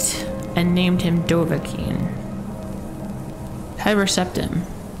blessed and named him Dovahkiin. Tiber Septim.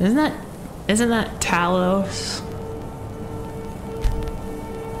 Isn't that Talos?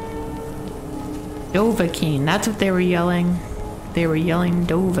 Dovahkiin. That's what they were yelling. They were yelling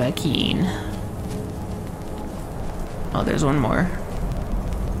Dovahkiin. Oh, there's one more.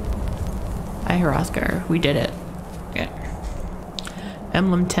 Hi, Hrothgar. We did it. Okay.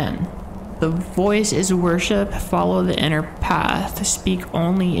 Emblem 10. The voice is worship. Follow the inner path. Speak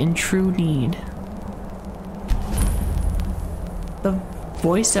only in true need. The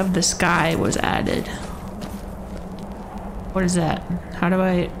voice of the sky was added. What is that? How do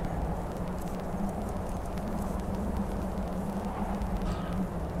I...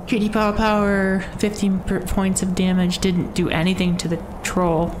 Kitty Paw Power, 15 points of damage, didn't do anything to the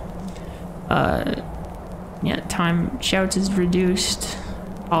troll. Yeah, time shouts is reduced.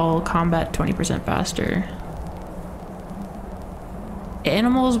 All combat 20% faster.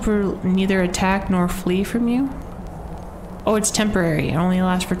 Animals will neither attack nor flee from you. Oh, it's temporary. It only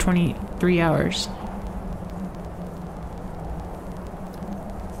lasts for 23 hours.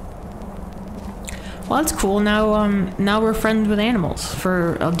 Well, that's cool. Now, now we're friends with animals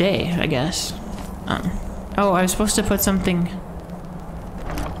for a day, I guess. Oh, I was supposed to put something...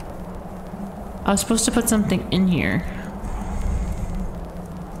 I was supposed to put something in here.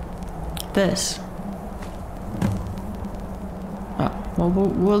 This. Oh, well,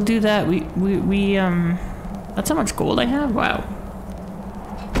 we'll do that. That's how much gold I have? Wow.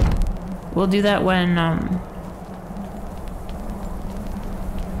 We'll do that when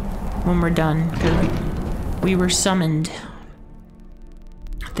we're done, because we were summoned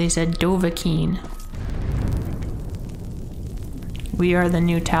They said Dovahkiin. We are the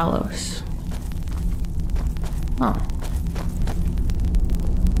new Talos. Oh.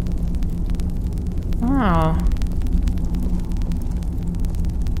 Oh.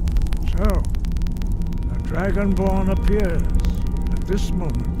 So, the Dragonborn appears at this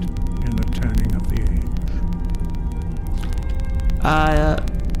moment in the turning of the age.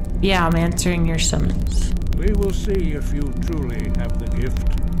 Yeah, I'm answering your summons. We will see if you truly have the gift.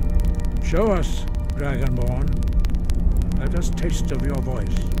 Show us, Dragonborn. Let us taste of your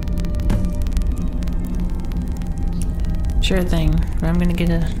voice. Sure thing. I'm gonna get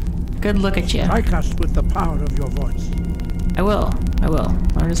a good look at you. Strike us with the power of your voice. I will. I will.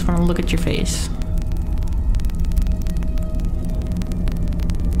 I just want to look at your face.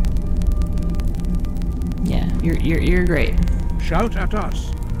 Yeah, you're great. Shout at us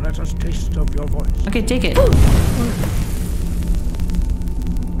and let us taste of your voice. Okay, take it.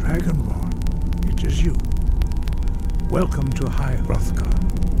 Dragonborn, it is you. Welcome to High Hrothgar.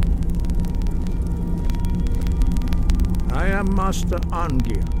 I am Master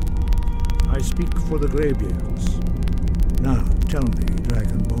Arngeir. I speak for the Greybeards. Now, tell me,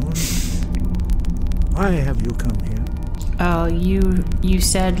 Dragonborn, why have you come here? Oh, you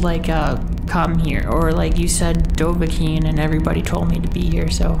said like come here, or like you said Dovahkiin, and everybody told me to be here,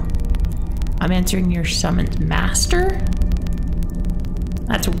 so I'm answering your summons. Master?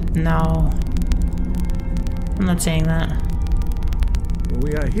 No. I'm not saying that.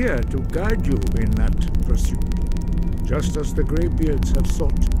 We are here to guide you in that pursuit, just as the Greybeards have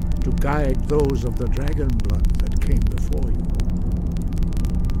sought to guide those of the dragon blood that came before you.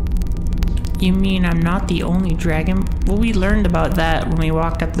 You mean I'm not the only dragon? Well, we learned about that when we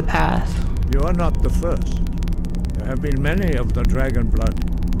walked up the path. You are not the first. There have been many of the dragon blood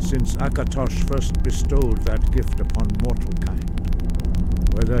since Akatosh first bestowed that gift upon mortal kind.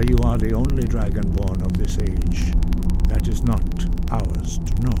 Whether you are the only dragonborn of this age, that is not ours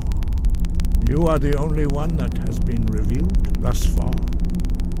to know. You are the only one that has been revealed thus far.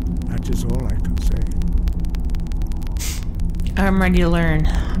 That is all I can say. I'm ready to learn.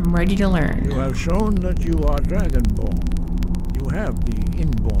 I'm ready to learn. You have shown that you are dragonborn. You have the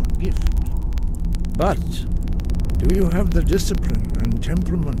inborn gift. But do you have the discipline and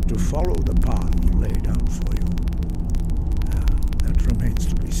temperament to follow the path laid out for you? That remains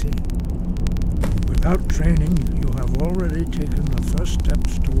to be seen. Without training, you have already taken the first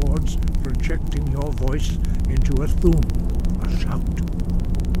steps towards projecting your voice into a thum, a shout.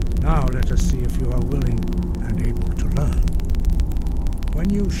 Now let us see if you are willing and able to learn. When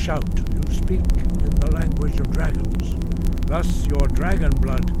you shout, you speak in the language of dragons. Thus, your dragon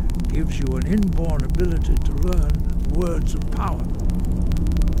blood gives you an inborn ability to learn words of power.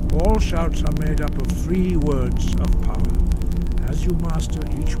 All shouts are made up of 3 words of power. As you master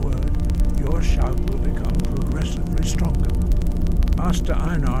each word, your shout will become progressively stronger. Master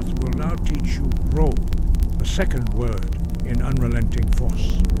Einarth will now teach you Ro, the second word in Unrelenting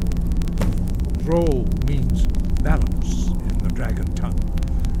Force. Ro means balance in the dragon tongue.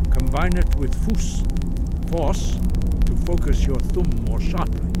 Combine it with Fus, force, to focus your thumb more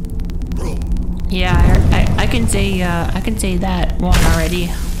sharply. Ro. Yeah, I can say that one already.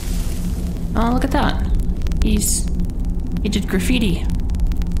 Oh, look at that. He did graffiti.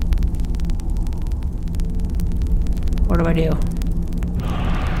 What do I do?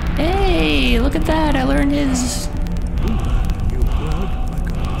 Hey, look at that. I learned his.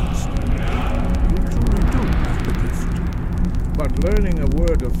 But learning a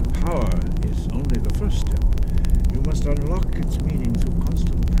word of power is only the first step. You must unlock its meaning through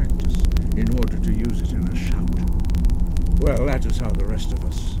constant practice in order to use it in a shout. Well, that is how the rest of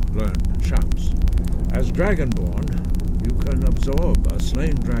us learn shouts. As Dragonborn, you can absorb a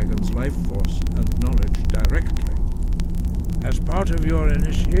slain dragon's life force and knowledge directly. As part of your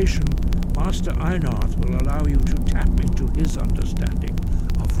initiation, Master Einarth will allow you to tap into his understanding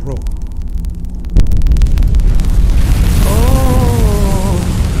of Ro.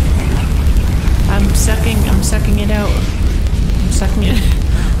 I'm sucking it out. I'm sucking it.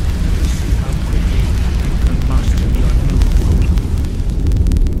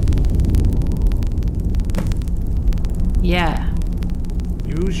 Yeah.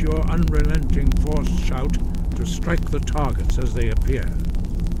 Use your unrelenting force shout to strike the targets as they appear.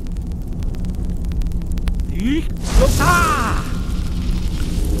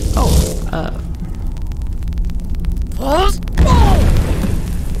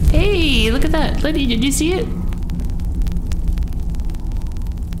 Hey, look at that. Liddy, did you see it?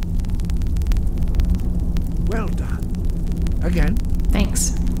 Well done. Again.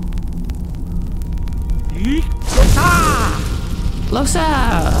 Thanks. Losa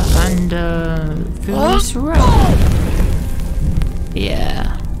and Fools Road.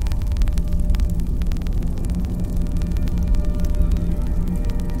 Yeah.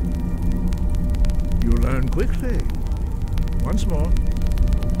 You learn quickly. Once more.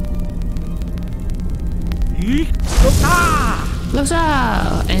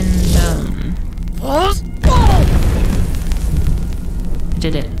 Losa and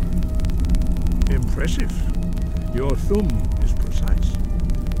did it. Impressive. Your thumb is precise.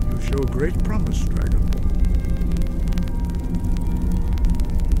 You show great promise, Dragonborn.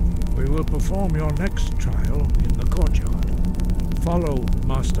 We will perform your next trial in the courtyard. Follow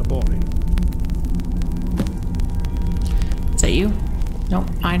Master Bori. Is that you? Nope,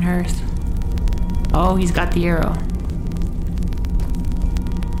 Einhurst. Oh, he's got the arrow.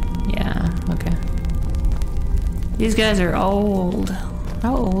 Yeah, okay. These guys are old.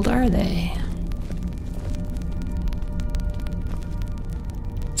 How old are they?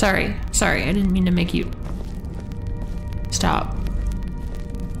 Sorry, I didn't mean to make you stop.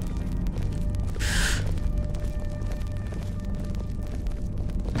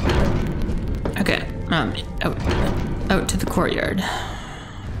 Okay, out to the courtyard.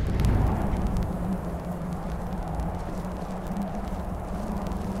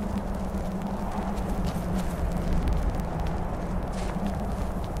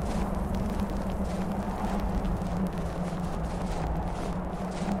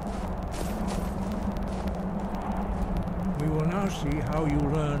 See how you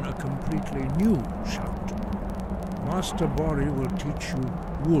learn a completely new shout. Master Bori will teach you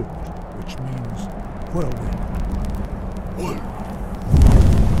Wold, which means whirlwind. Wold.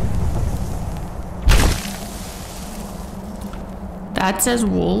 That says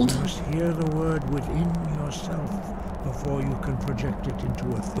Wold? You must hear the word within yourself before you can project it into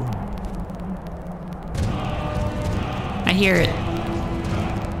a thumb. I hear it.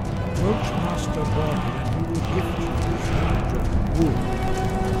 Approach Master Bori and he will gift you the knowledge of Wold.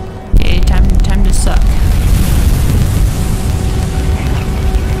 Okay, time to suck.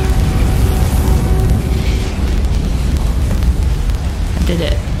 I did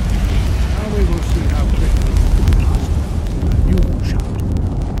it. Now we will see how quickly you master a new shout.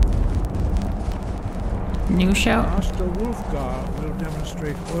 New shout? Master Wolfgar will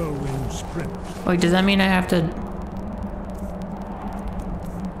demonstrate whirlwind sprint. Wait, does that mean I have to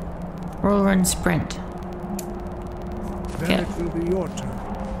whirlwind sprint? Then it will be your turn.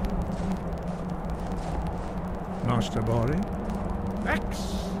 Master Bori. X.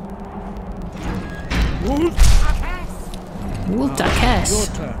 Wultakes. Your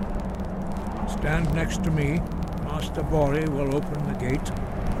turn. Stand next to me. Master Bori will open the gate.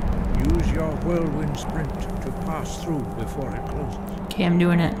 Use your whirlwind sprint to pass through before it closes. Okay, I'm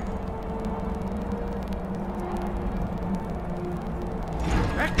doing it.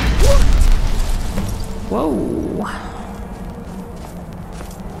 Whoa.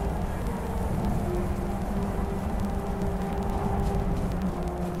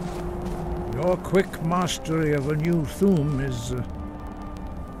 Your quick mastery of a new thum is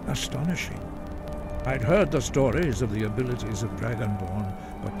astonishing. I'd heard the stories of the abilities of Dragonborn,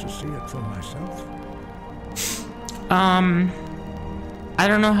 but to see it for myself... I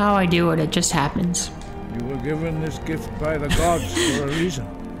don't know how I do it, it just happens. You were given this gift by the gods for a reason.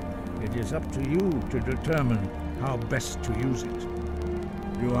 It is up to you to determine how best to use it.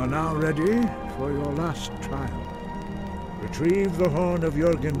 You are now ready for your last trial. Retrieve the horn of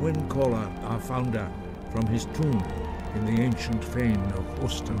Jürgen Windcaller, our founder, from his tomb in the ancient fane of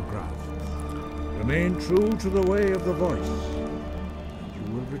Ostengraf. Remain true to the way of the voice, and you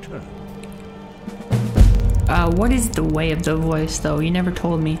will return. What is the way of the voice, though? You never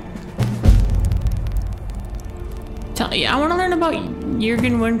told me. I want to learn about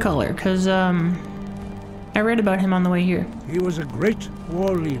Jürgen Windcaller, because, I read about him on the way here. He was a great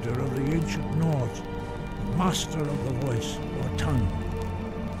war leader of the ancient Nords, master of the voice, or tongue.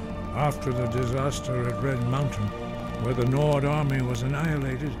 After the disaster at Red Mountain, where the Nord army was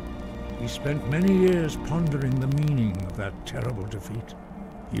annihilated, he spent many years pondering the meaning of that terrible defeat.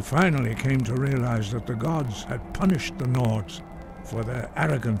 He finally came to realize that the gods had punished the Nords for their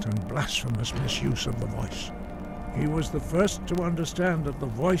arrogant and blasphemous misuse of the voice. He was the first to understand that the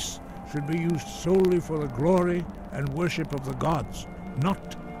voice should be used solely for the glory and worship of the gods,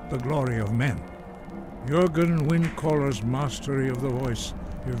 not the glory of men. Jürgen Windcaller's mastery of the voice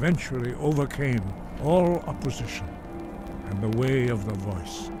eventually overcame all opposition, and the way of the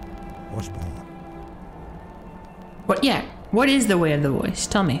voice was born. What? Yeah. What is the way of the voice?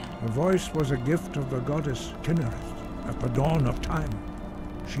 Tell me. The voice was a gift of the goddess Kinnereth at the dawn of time.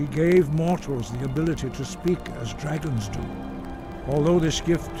 She gave mortals the ability to speak as dragons do. Although this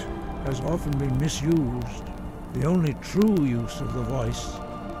gift has often been misused, the only true use of the voice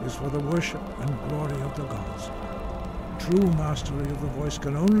is for the worship and glory of the gods. True mastery of the voice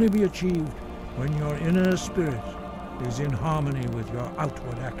can only be achieved when your inner spirit is in harmony with your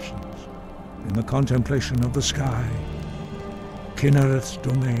outward actions. In the contemplation of the sky, Kinnereth's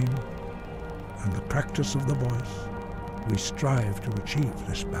domain, and the practice of the voice, we strive to achieve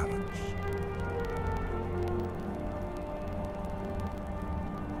this balance.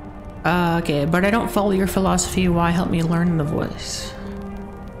 Okay, but I don't follow your philosophy. Why help me learn the voice?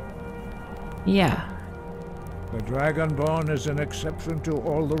 Yeah. The Dragonborn is an exception to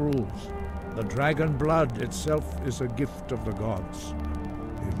all the rules. The dragon blood itself is a gift of the gods.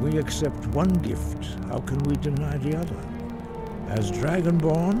 If we accept one gift, how can we deny the other? As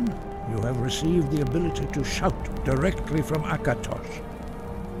Dragonborn, you have received the ability to shout directly from Akatosh.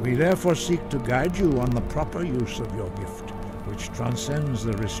 We therefore seek to guide you on the proper use of your gift, which transcends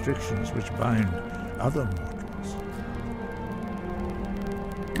the restrictions which bind other mortals.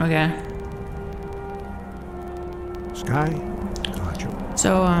 Okay. Sky, got you.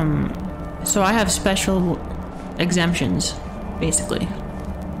 So I have special exemptions, basically.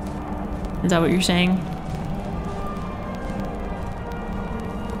 Is that what you're saying?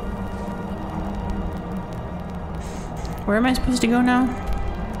 Where am I supposed to go now?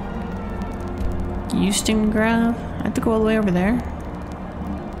 Eustengrav? I have to go all the way over there.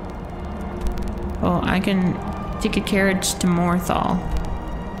 Oh, I can take a carriage to Morthal.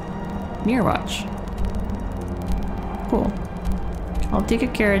 Mirrorwatch. Cool. I'll take a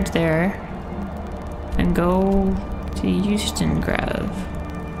carriage there and go to Eustengrav.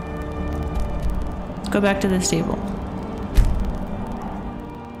 Let's go back to the stable.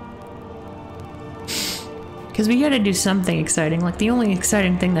 Because we gotta do something exciting. Like, the only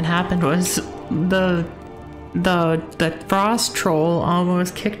exciting thing that happened was the frost troll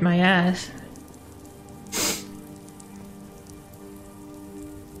almost kicked my ass.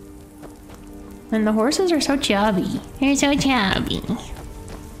 And the horses are so chubby. They're so chubby.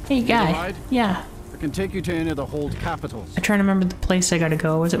 Hey, guy. Yeah. I can take you to any of the hold capitals. I'm trying to remember the place I gotta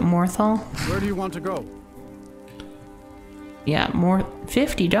go. Was it Morthal? Where do you want to go? Yeah,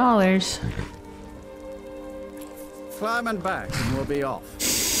 $50. Climb and back and we'll be off.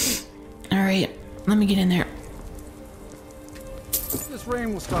 Alright, let me get in there. This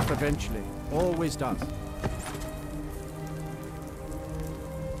rain will stop eventually. Always does.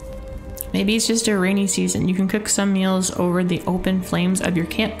 Maybe it's just a rainy season. You can cook some meals over the open flames of your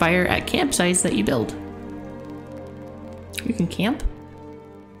campfire at campsites that you build. You can camp?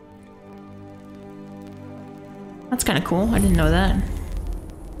 That's kind of cool. I didn't know that.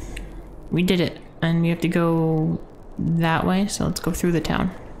 We did it. And we have to go that way, so let's go through the town.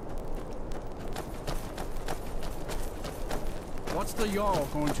 What's the Jarl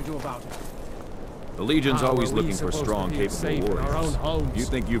going to do about it? The Legion's always How are we looking for supposed strong, to be capable safe in our own warriors. homes? You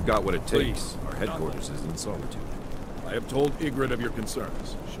think you've got what it takes? Please. Our headquarters is in Solitude. I have told Ygritte of your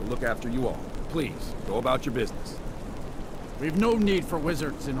concerns. She'll look after you all. Please, go about your business. We've no need for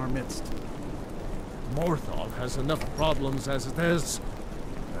wizards in our midst. Morthal has enough problems as it is.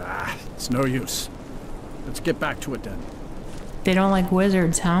 Ah, it's no use. Let's get back to it then. They don't like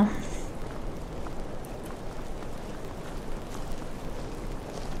wizards, huh?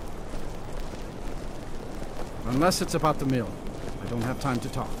 Unless it's about the mill. I don't have time to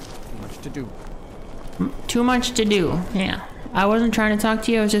talk. Too much to do. Too much to do, yeah. I wasn't trying to talk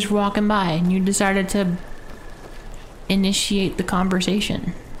to you, I was just walking by, and you decided to initiate the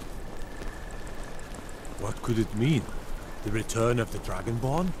conversation. What could it mean? The return of the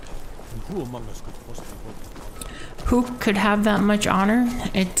Dragonborn? And who among us could possibly hope? Who could have that much honor?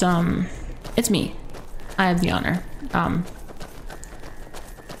 It's me. I have the honor.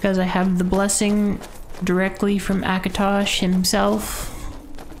 Because I have the blessing directly from Akatosh himself.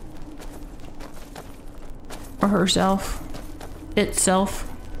 Or herself. Itself.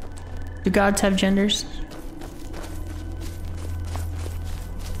 Do gods have genders?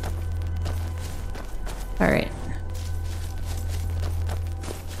 Alright.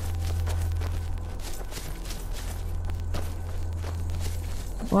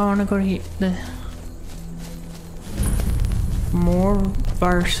 Well, I want to go to the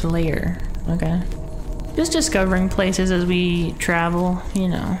Morvar's lair. Okay. Just discovering places as we travel, you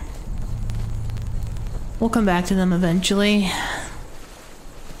know. We'll come back to them eventually.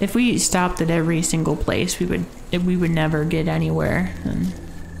 If we stopped at every single place, we would never get anywhere. And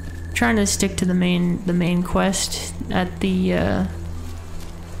trying to stick to the main quest at the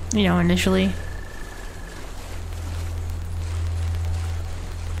you know, initially.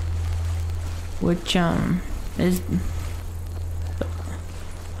 Which is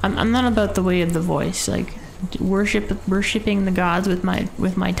I'm not about the way of the voice. Like worshipping the gods with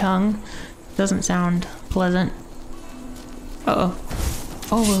my tongue doesn't sound pleasant. Uh-oh.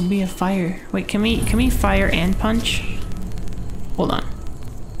 Oh, it'll be a fire. Wait, can we fire and punch? Hold on.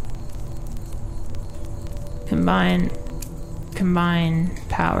 Combine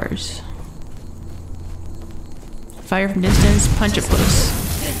powers. Fire from distance, punch up close.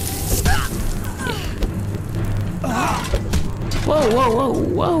 Yeah. Whoa, whoa, whoa,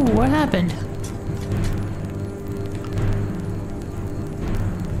 whoa, what happened?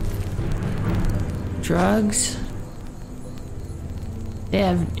 Drugs. They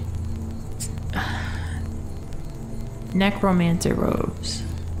have necromancer robes.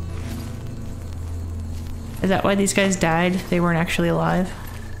 Is that why these guys died? They weren't actually alive?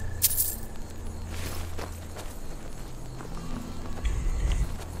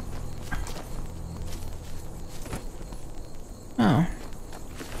 Oh.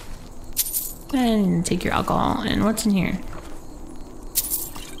 And take your alcohol. And what's in here?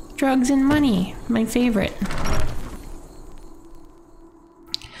 Drugs and money. My favorite.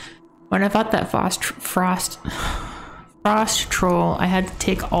 When I fought that frost troll, I had to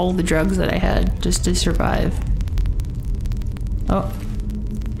take all the drugs that I had just to survive. Oh.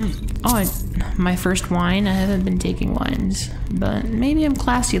 Oh, my first wine. I haven't been taking wines, but maybe I'm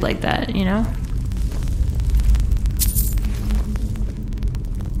classy like that, you know?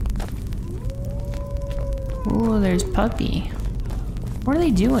 Oh, there's Puppy. What are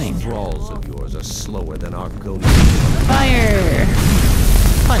they doing? Thralls of yours are slower than our goats. Fire!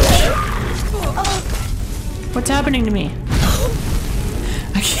 Punch. What's happening to me?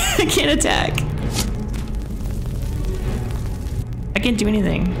 I can't attack. I can't do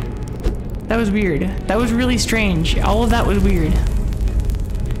anything. That was weird. That was really strange. All of that was weird.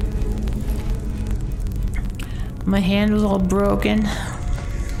 My hand was all broken.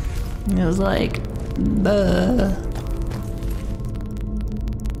 It was like,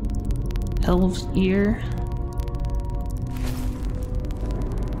 Elf's ear.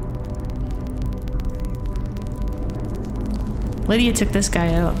 Lydia took this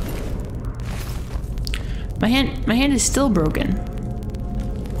guy out. My hand is still broken.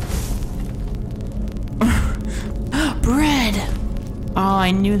 Bread! Oh,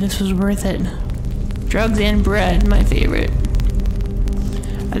 I knew this was worth it. Drugs and bread, my favorite.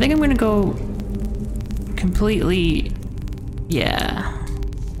 I think I'm gonna go completely... Yeah.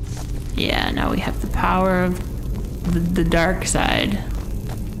 Yeah, now we have the power of the dark side.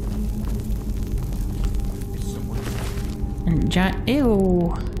 And giant...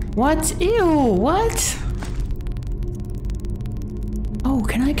 Ew. What? Ew, what? Oh,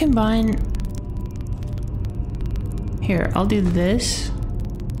 can I combine... Here, I'll do this.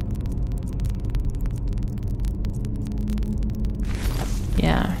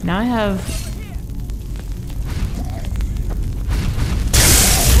 Yeah, now I have...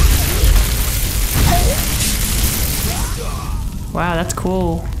 Wow, that's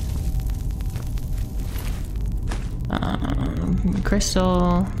cool.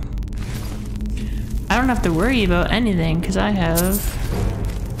 Crystal. I don't have to worry about anything because I have...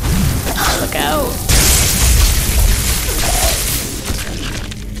 Look out!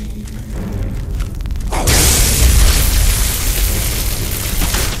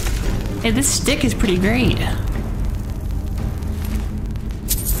 Hey, this stick is pretty great.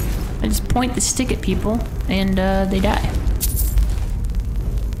 I just point the stick at people and they die.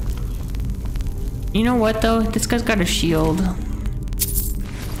 You know what though? This guy's got a shield.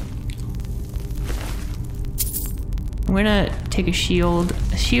 I'm gonna take a shield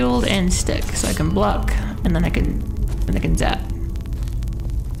and stick so I can block and then I can zap.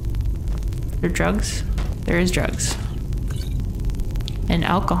 There drugs? There is drugs. And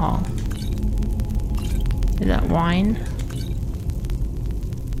alcohol. Is that wine?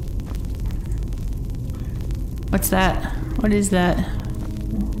 What's that? What is that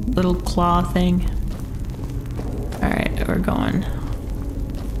little claw thing? Alright, we're going.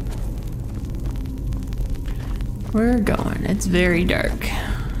 We're going. It's very dark.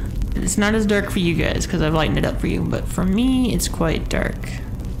 It's not as dark for you guys because I've lightened it up for you, but for me, it's quite dark.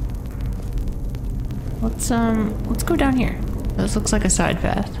 Let's go down here. This looks like a side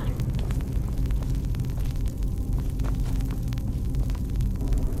path.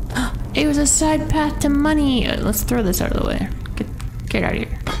 It was a side path to money. Let's throw this out of the way. Get out of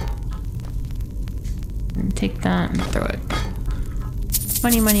here. And take that and throw it.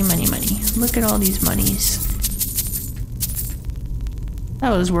 Money, money, money, money. Look at all these monies.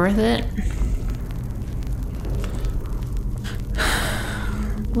 That was worth it.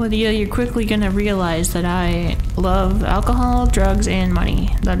 Well, yeah, you're quickly gonna realize that I love alcohol, drugs, and money.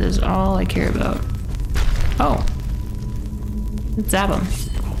 That is all I care about. Oh. Let's zap him.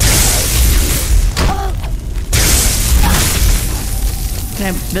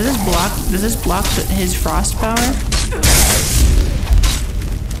 Does this block his frost power?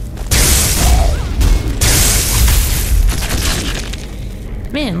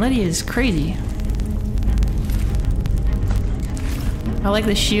 Man, Lydia is crazy. I like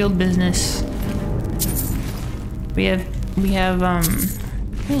the shield business. We have,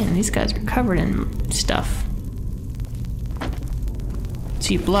 man, these guys are covered in stuff.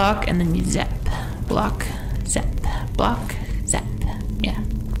 So you block and then you zap. Block, zap, block, zap. Yeah.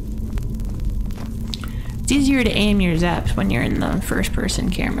 It's easier to aim your zaps when you're in the first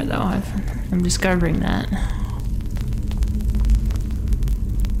person camera though. I'm discovering that.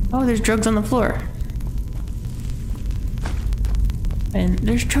 Oh, there's drugs on the floor. And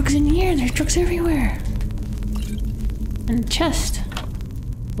there's drugs in here, there's drugs everywhere. And a chest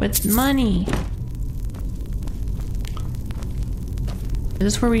with money. Is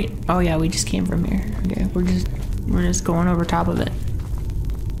this where we, oh yeah, we just came from here. Okay, we're just going over top of it.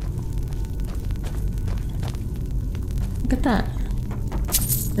 Look at that.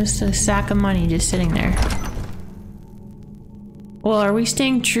 Just a sack of money just sitting there. Well, are we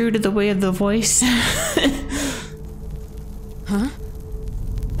staying true to the way of the voice? Huh?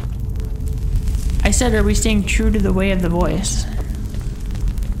 I said, are we staying true to the way of the voice?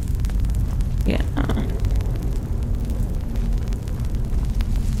 Yeah.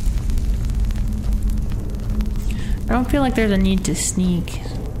 I don't feel like there's a need to sneak.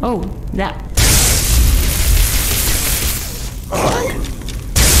 Oh, that.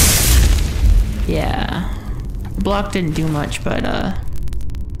 Yeah. Block didn't do much, but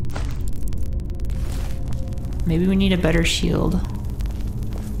maybe we need a better shield.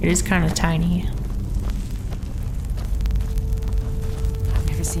 It is kind of tiny. I've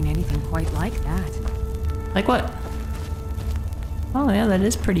never seen anything quite like that. Like what? Oh yeah, that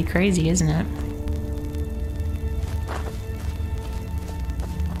is pretty crazy, isn't it?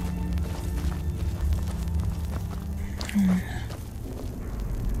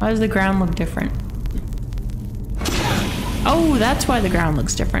 Why does the ground look different? Oh, that's why the ground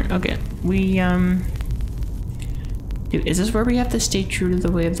looks different. Okay, we, dude, is this where we have to stay true to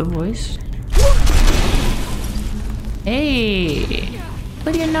the way of the voice? Hey!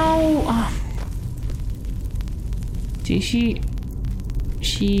 What do you know? Oh. See,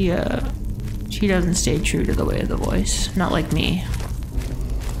 she doesn't stay true to the way of the voice. Not like me.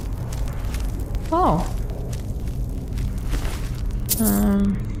 Oh.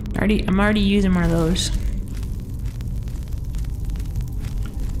 I'm already using one of those.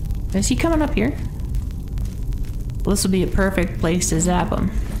 Is he coming up here? Well, this will be a perfect place to zap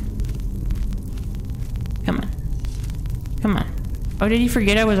him. Come on. Come on. Oh, did he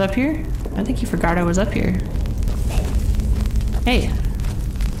forget I was up here? I think he forgot I was up here. Hey.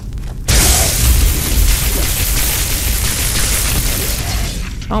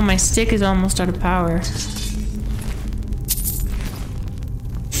 Oh, my stick is almost out of power.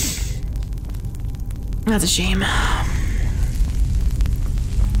 That's a shame.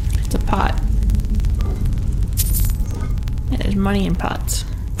 It's a pot. Yeah, there's money in pots.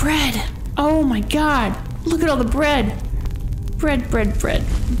 Bread! Oh my god! Look at all the bread! Bread, bread, bread.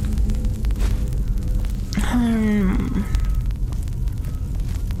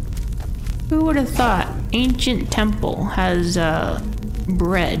 Who would have thought ancient temple has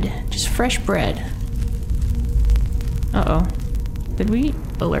bread? Just fresh bread. Uh-oh. Did we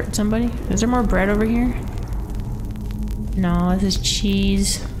alert somebody? Is there more bread over here? No, this is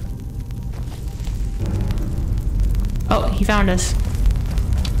cheese. Oh, he found us.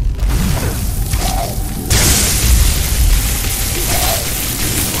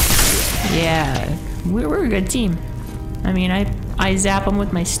 Yeah, we're a good team. I mean, I zap him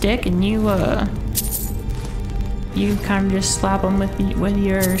with my stick, and you kind of just slap him with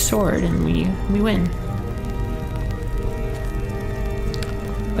your sword, and we win.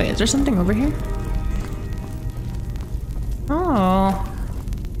 Wait, is there something over here? Oh,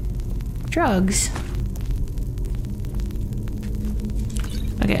 drugs.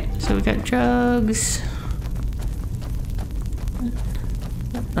 Okay, so we got drugs.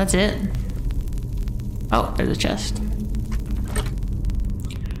 That's it. Oh, there's a chest.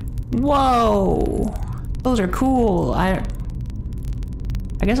 Whoa! Those are cool. I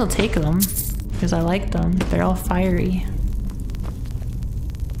guess I'll take them because I like them. They're all fiery.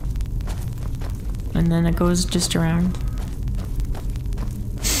 And then it goes just around.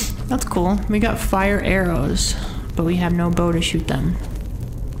 That's cool. We got fire arrows, but we have no bow to shoot them.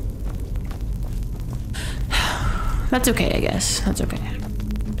 That's okay, I guess. That's okay.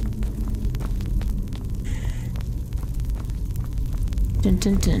 Dun,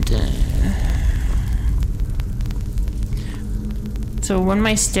 dun, dun, dun. So when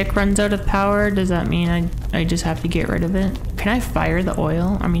my stick runs out of power, does that mean I just have to get rid of it? Can I fire the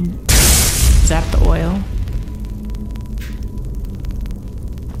oil? I mean, zap the oil.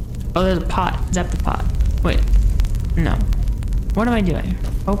 Oh, there's a pot. Zap the pot. Wait. No. What am I doing?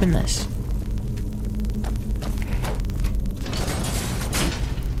 Open this.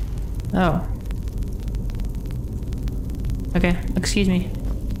 Oh. Okay, excuse me.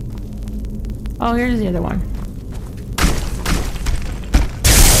 Oh, here's the other one.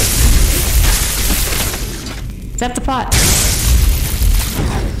 Zap the pot.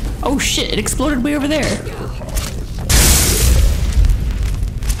 Oh shit, it exploded way over there.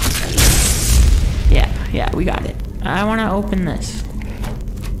 Yeah, we got it. I want to open this.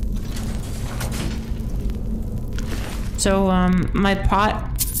 So, my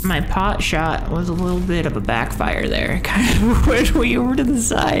pot shot was a little bit of a backfire there. Kind of went way over to the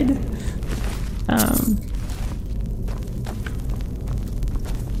side.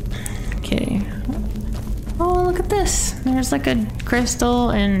 Okay. Oh, look at this. There's like a crystal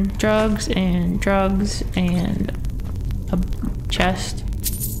and drugs and a chest.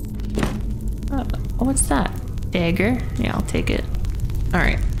 Oh, what's that? Dagger? Yeah, I'll take it.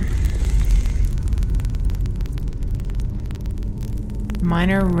 Alright.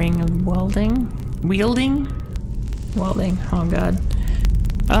 Minor ring of wielding? Welding, oh god.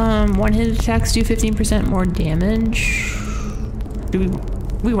 One hit attacks do 15% more damage. We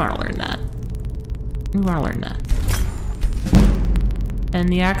want to learn that. We want to learn that. And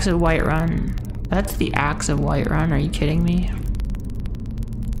the Axe of Whiterun. That's the Axe of Whiterun, are you kidding me?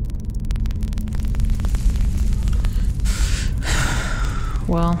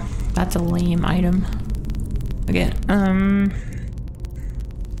 Well, that's a lame item. Again,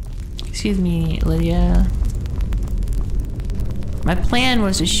 excuse me, Lydia. My plan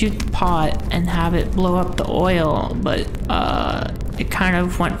was to shoot the pot and have it blow up the oil, but it kind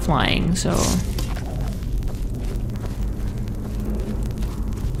of went flying, so.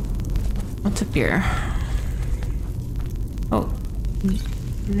 What's up here? Oh,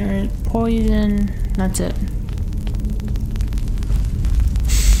 there's poison. That's it.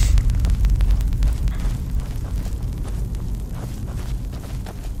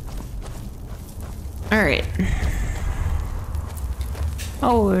 Alright.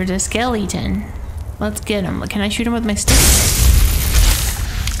 Oh, there's a skeleton. Let's get him. Can I shoot him with my stick?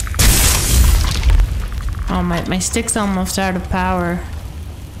 Oh, my stick's almost out of power.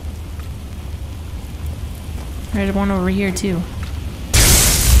 There's one over here too.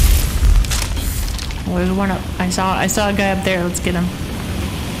 Oh, there's one up. I saw a guy up there. Let's get him.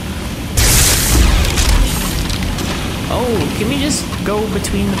 Oh, can we just go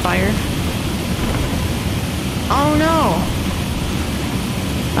between the fire? Oh no!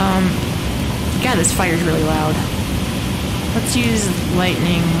 God, this fire's really loud. Let's use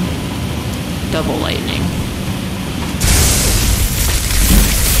lightning, double lightning.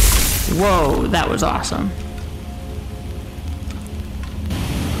 Whoa, that was awesome.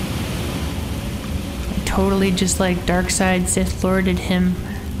 I totally just like Darkseid Sith Lorded him.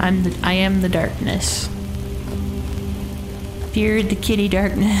 I am the darkness. Feared the kitty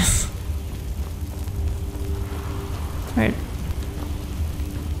darkness. Right.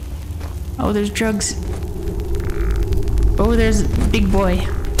 Oh, there's drugs. Oh, there's big boy.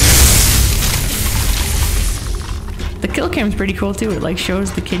 The kill cam's pretty cool too. It like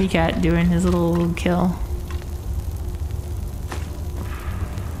shows the kitty cat doing his little kill.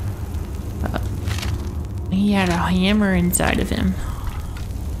 He had a hammer inside of him.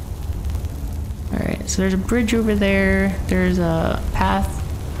 Alright, so there's a bridge over there. There's a path.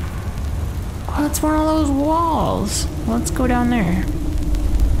 Oh, it's one of those walls. Let's go down there.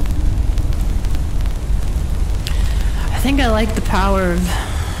 I think I like the power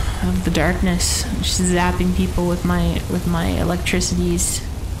of the darkness. Just zapping people with my electricities.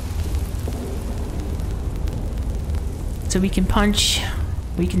 So we can punch,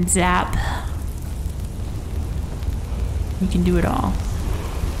 we can zap, we can do it all.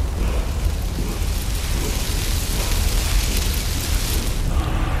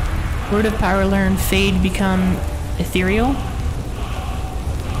 Word of power learn, fade, become ethereal.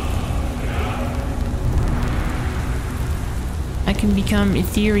 I can become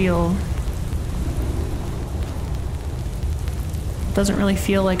ethereal. Doesn't really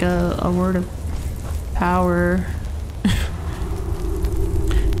feel like a word of power.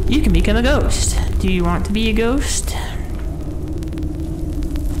 You can become a ghost. Do you want to be a ghost?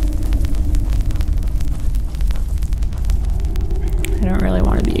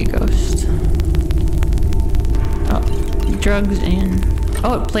 or be a ghost. Oh, drugs and...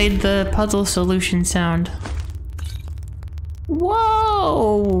 Oh, it played the puzzle solution sound.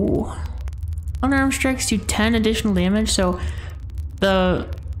 Whoa! Unarmed strikes do 10 additional damage, so the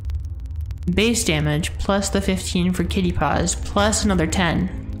base damage plus the 15 for kitty paws plus another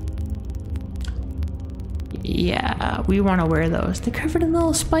 10. Yeah, we want to wear those. They're covered in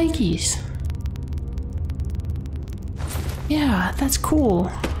little spikies. Yeah, that's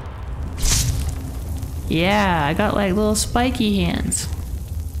cool. Yeah, I got like little spiky hands.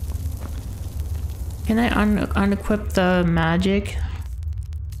 Can I unequip the magic?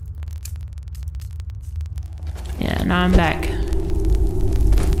 Yeah, now I'm back.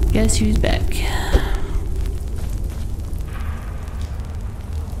 Guess who's back?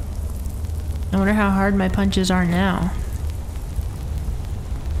 I wonder how hard my punches are now.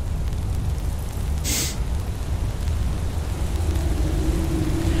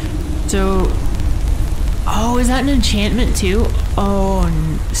 So, oh, is that an enchantment too? Oh,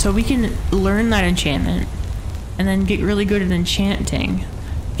 so we can learn that enchantment and then get really good at enchanting.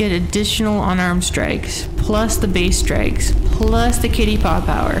 Get additional unarmed strikes, plus the base strikes, plus the kitty paw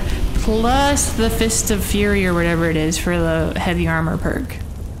power, plus the Fist of Fury or whatever it is for the heavy armor perk.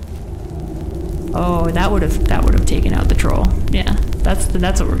 Oh, that would have taken out the troll. Yeah, that's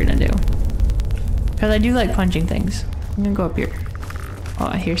what we're gonna do. Cause I do like punching things. I'm gonna go up here. Oh,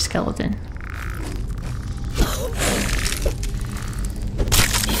 I hear skeleton.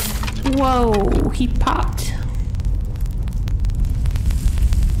 Whoa, he popped.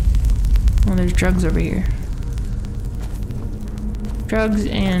 Oh, there's drugs over here. Drugs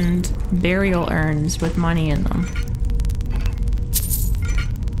and burial urns with money in them.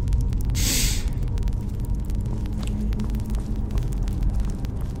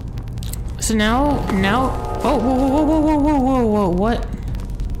 So now, oh, whoa, what?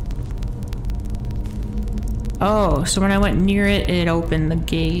 Oh, so when I went near it, it opened the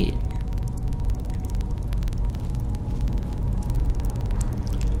gate.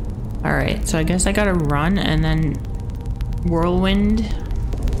 Alright, so I guess I gotta run and then whirlwind.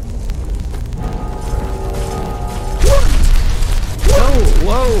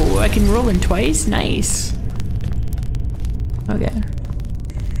 Whoa, I can whirlwind twice? Nice. Okay.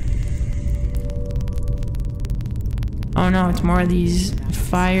 Oh no, it's more of these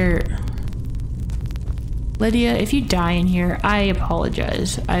fire... Lydia, if you die in here, I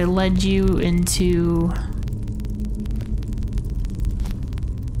apologize. I led you into...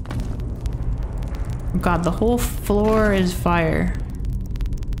 God, the whole floor is fire.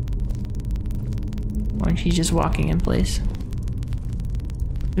 When she's just walking in place.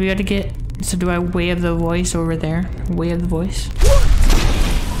 We gotta get... So do I wave the voice over there? Wave the voice?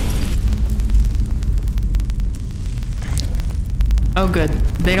 Oh good,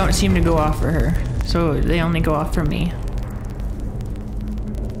 they don't seem to go off for her. So they only go off for me.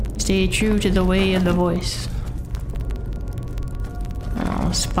 Stay true to the way of the voice.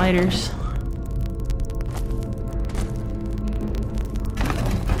 Oh, spiders.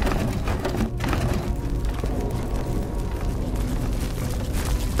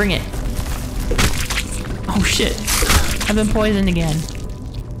 Bring it. Oh shit. I've been poisoned again.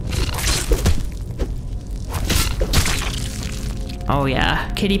 Oh yeah,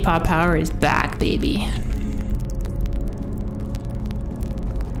 kitty paw power is back, baby.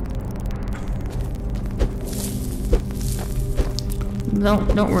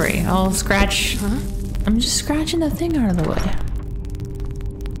 Don't worry, I'll scratch. Huh? I'm just scratching the thing out of the way.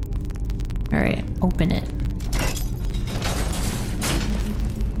 Alright, open it.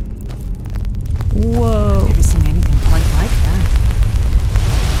 Whoa. Never seen anything quite like that.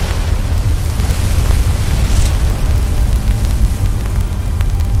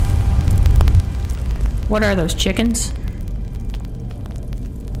 What are those, chickens?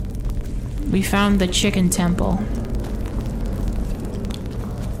 We found the chicken temple.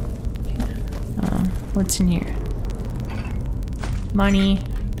 What's in here? Money.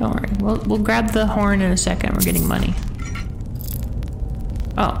 Don't worry. We'll grab the horn in a second. We're getting money.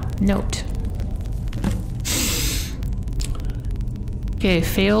 Oh, note. Okay,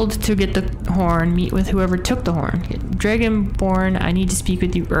 failed to get the horn. Meet with whoever took the horn. Dragonborn, I need to speak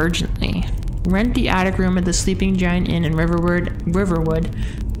with you urgently. Rent the attic room at the Sleeping Giant Inn in Riverwood,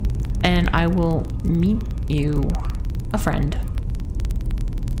 and I will meet you a friend.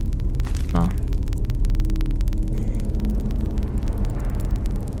 Oh.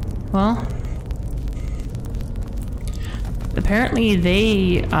 Well, apparently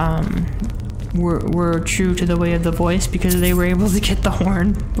they were true to the way of the voice because they were able to get the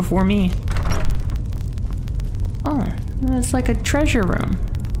horn before me. Oh, it's like a treasure room.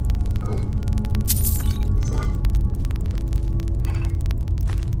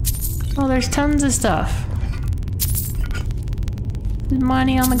 Oh, there's tons of stuff. There's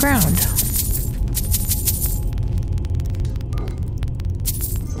money on the ground.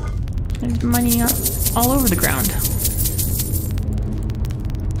 There's money all over the ground.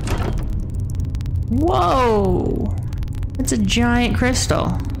 Whoa! It's a giant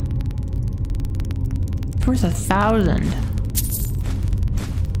crystal. It's worth 1,000.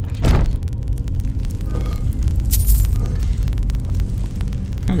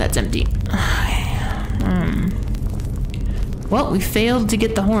 Oh, that's empty. Well, we failed to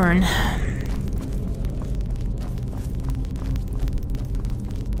get the horn.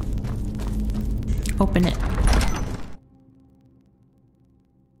 Open it.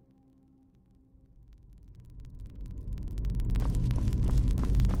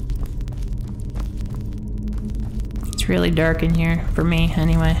 It's really dark in here, for me,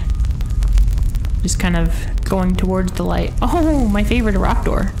 anyway. Just kind of going towards the light. Oh, my favorite, a rock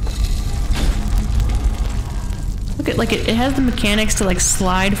door. Look at, like, it has the mechanics to, like,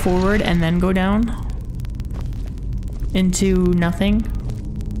 slide forward and then go down into nothing.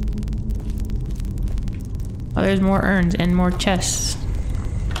 Oh, there's more urns and more chests.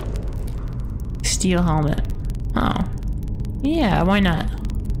 Steel helmet. Oh. Yeah, why not?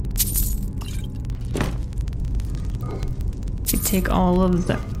 You take all of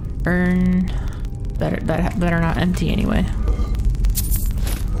the urn that are not empty anyway.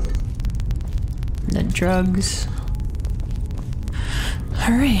 And the drugs.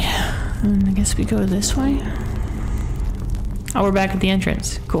 Alright. I guess we go this way. Oh, we're back at the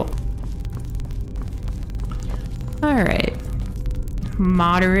entrance. Cool. Alright.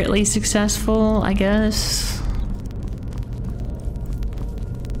 Moderately successful, I guess.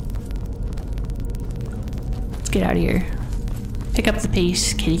 Let's get out of here. Pick up the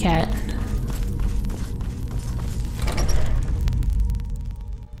pace, kitty cat.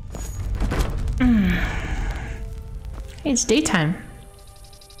 Hey, it's daytime.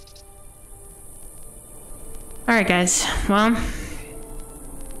 Alright guys, well,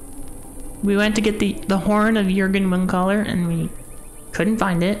 we went to get the horn of Jurgen Windcaller and we couldn't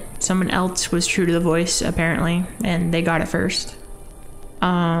find it. Someone else was true to the voice apparently, and they got it first.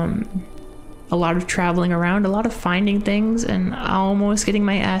 A lot of traveling around, a lot of finding things, and almost getting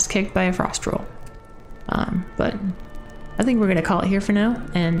my ass kicked by a frost troll. But I think we're gonna call it here for now,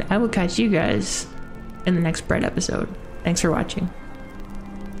 and I will catch you guys in the next bread episode. Thanks for watching.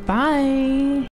 Bye!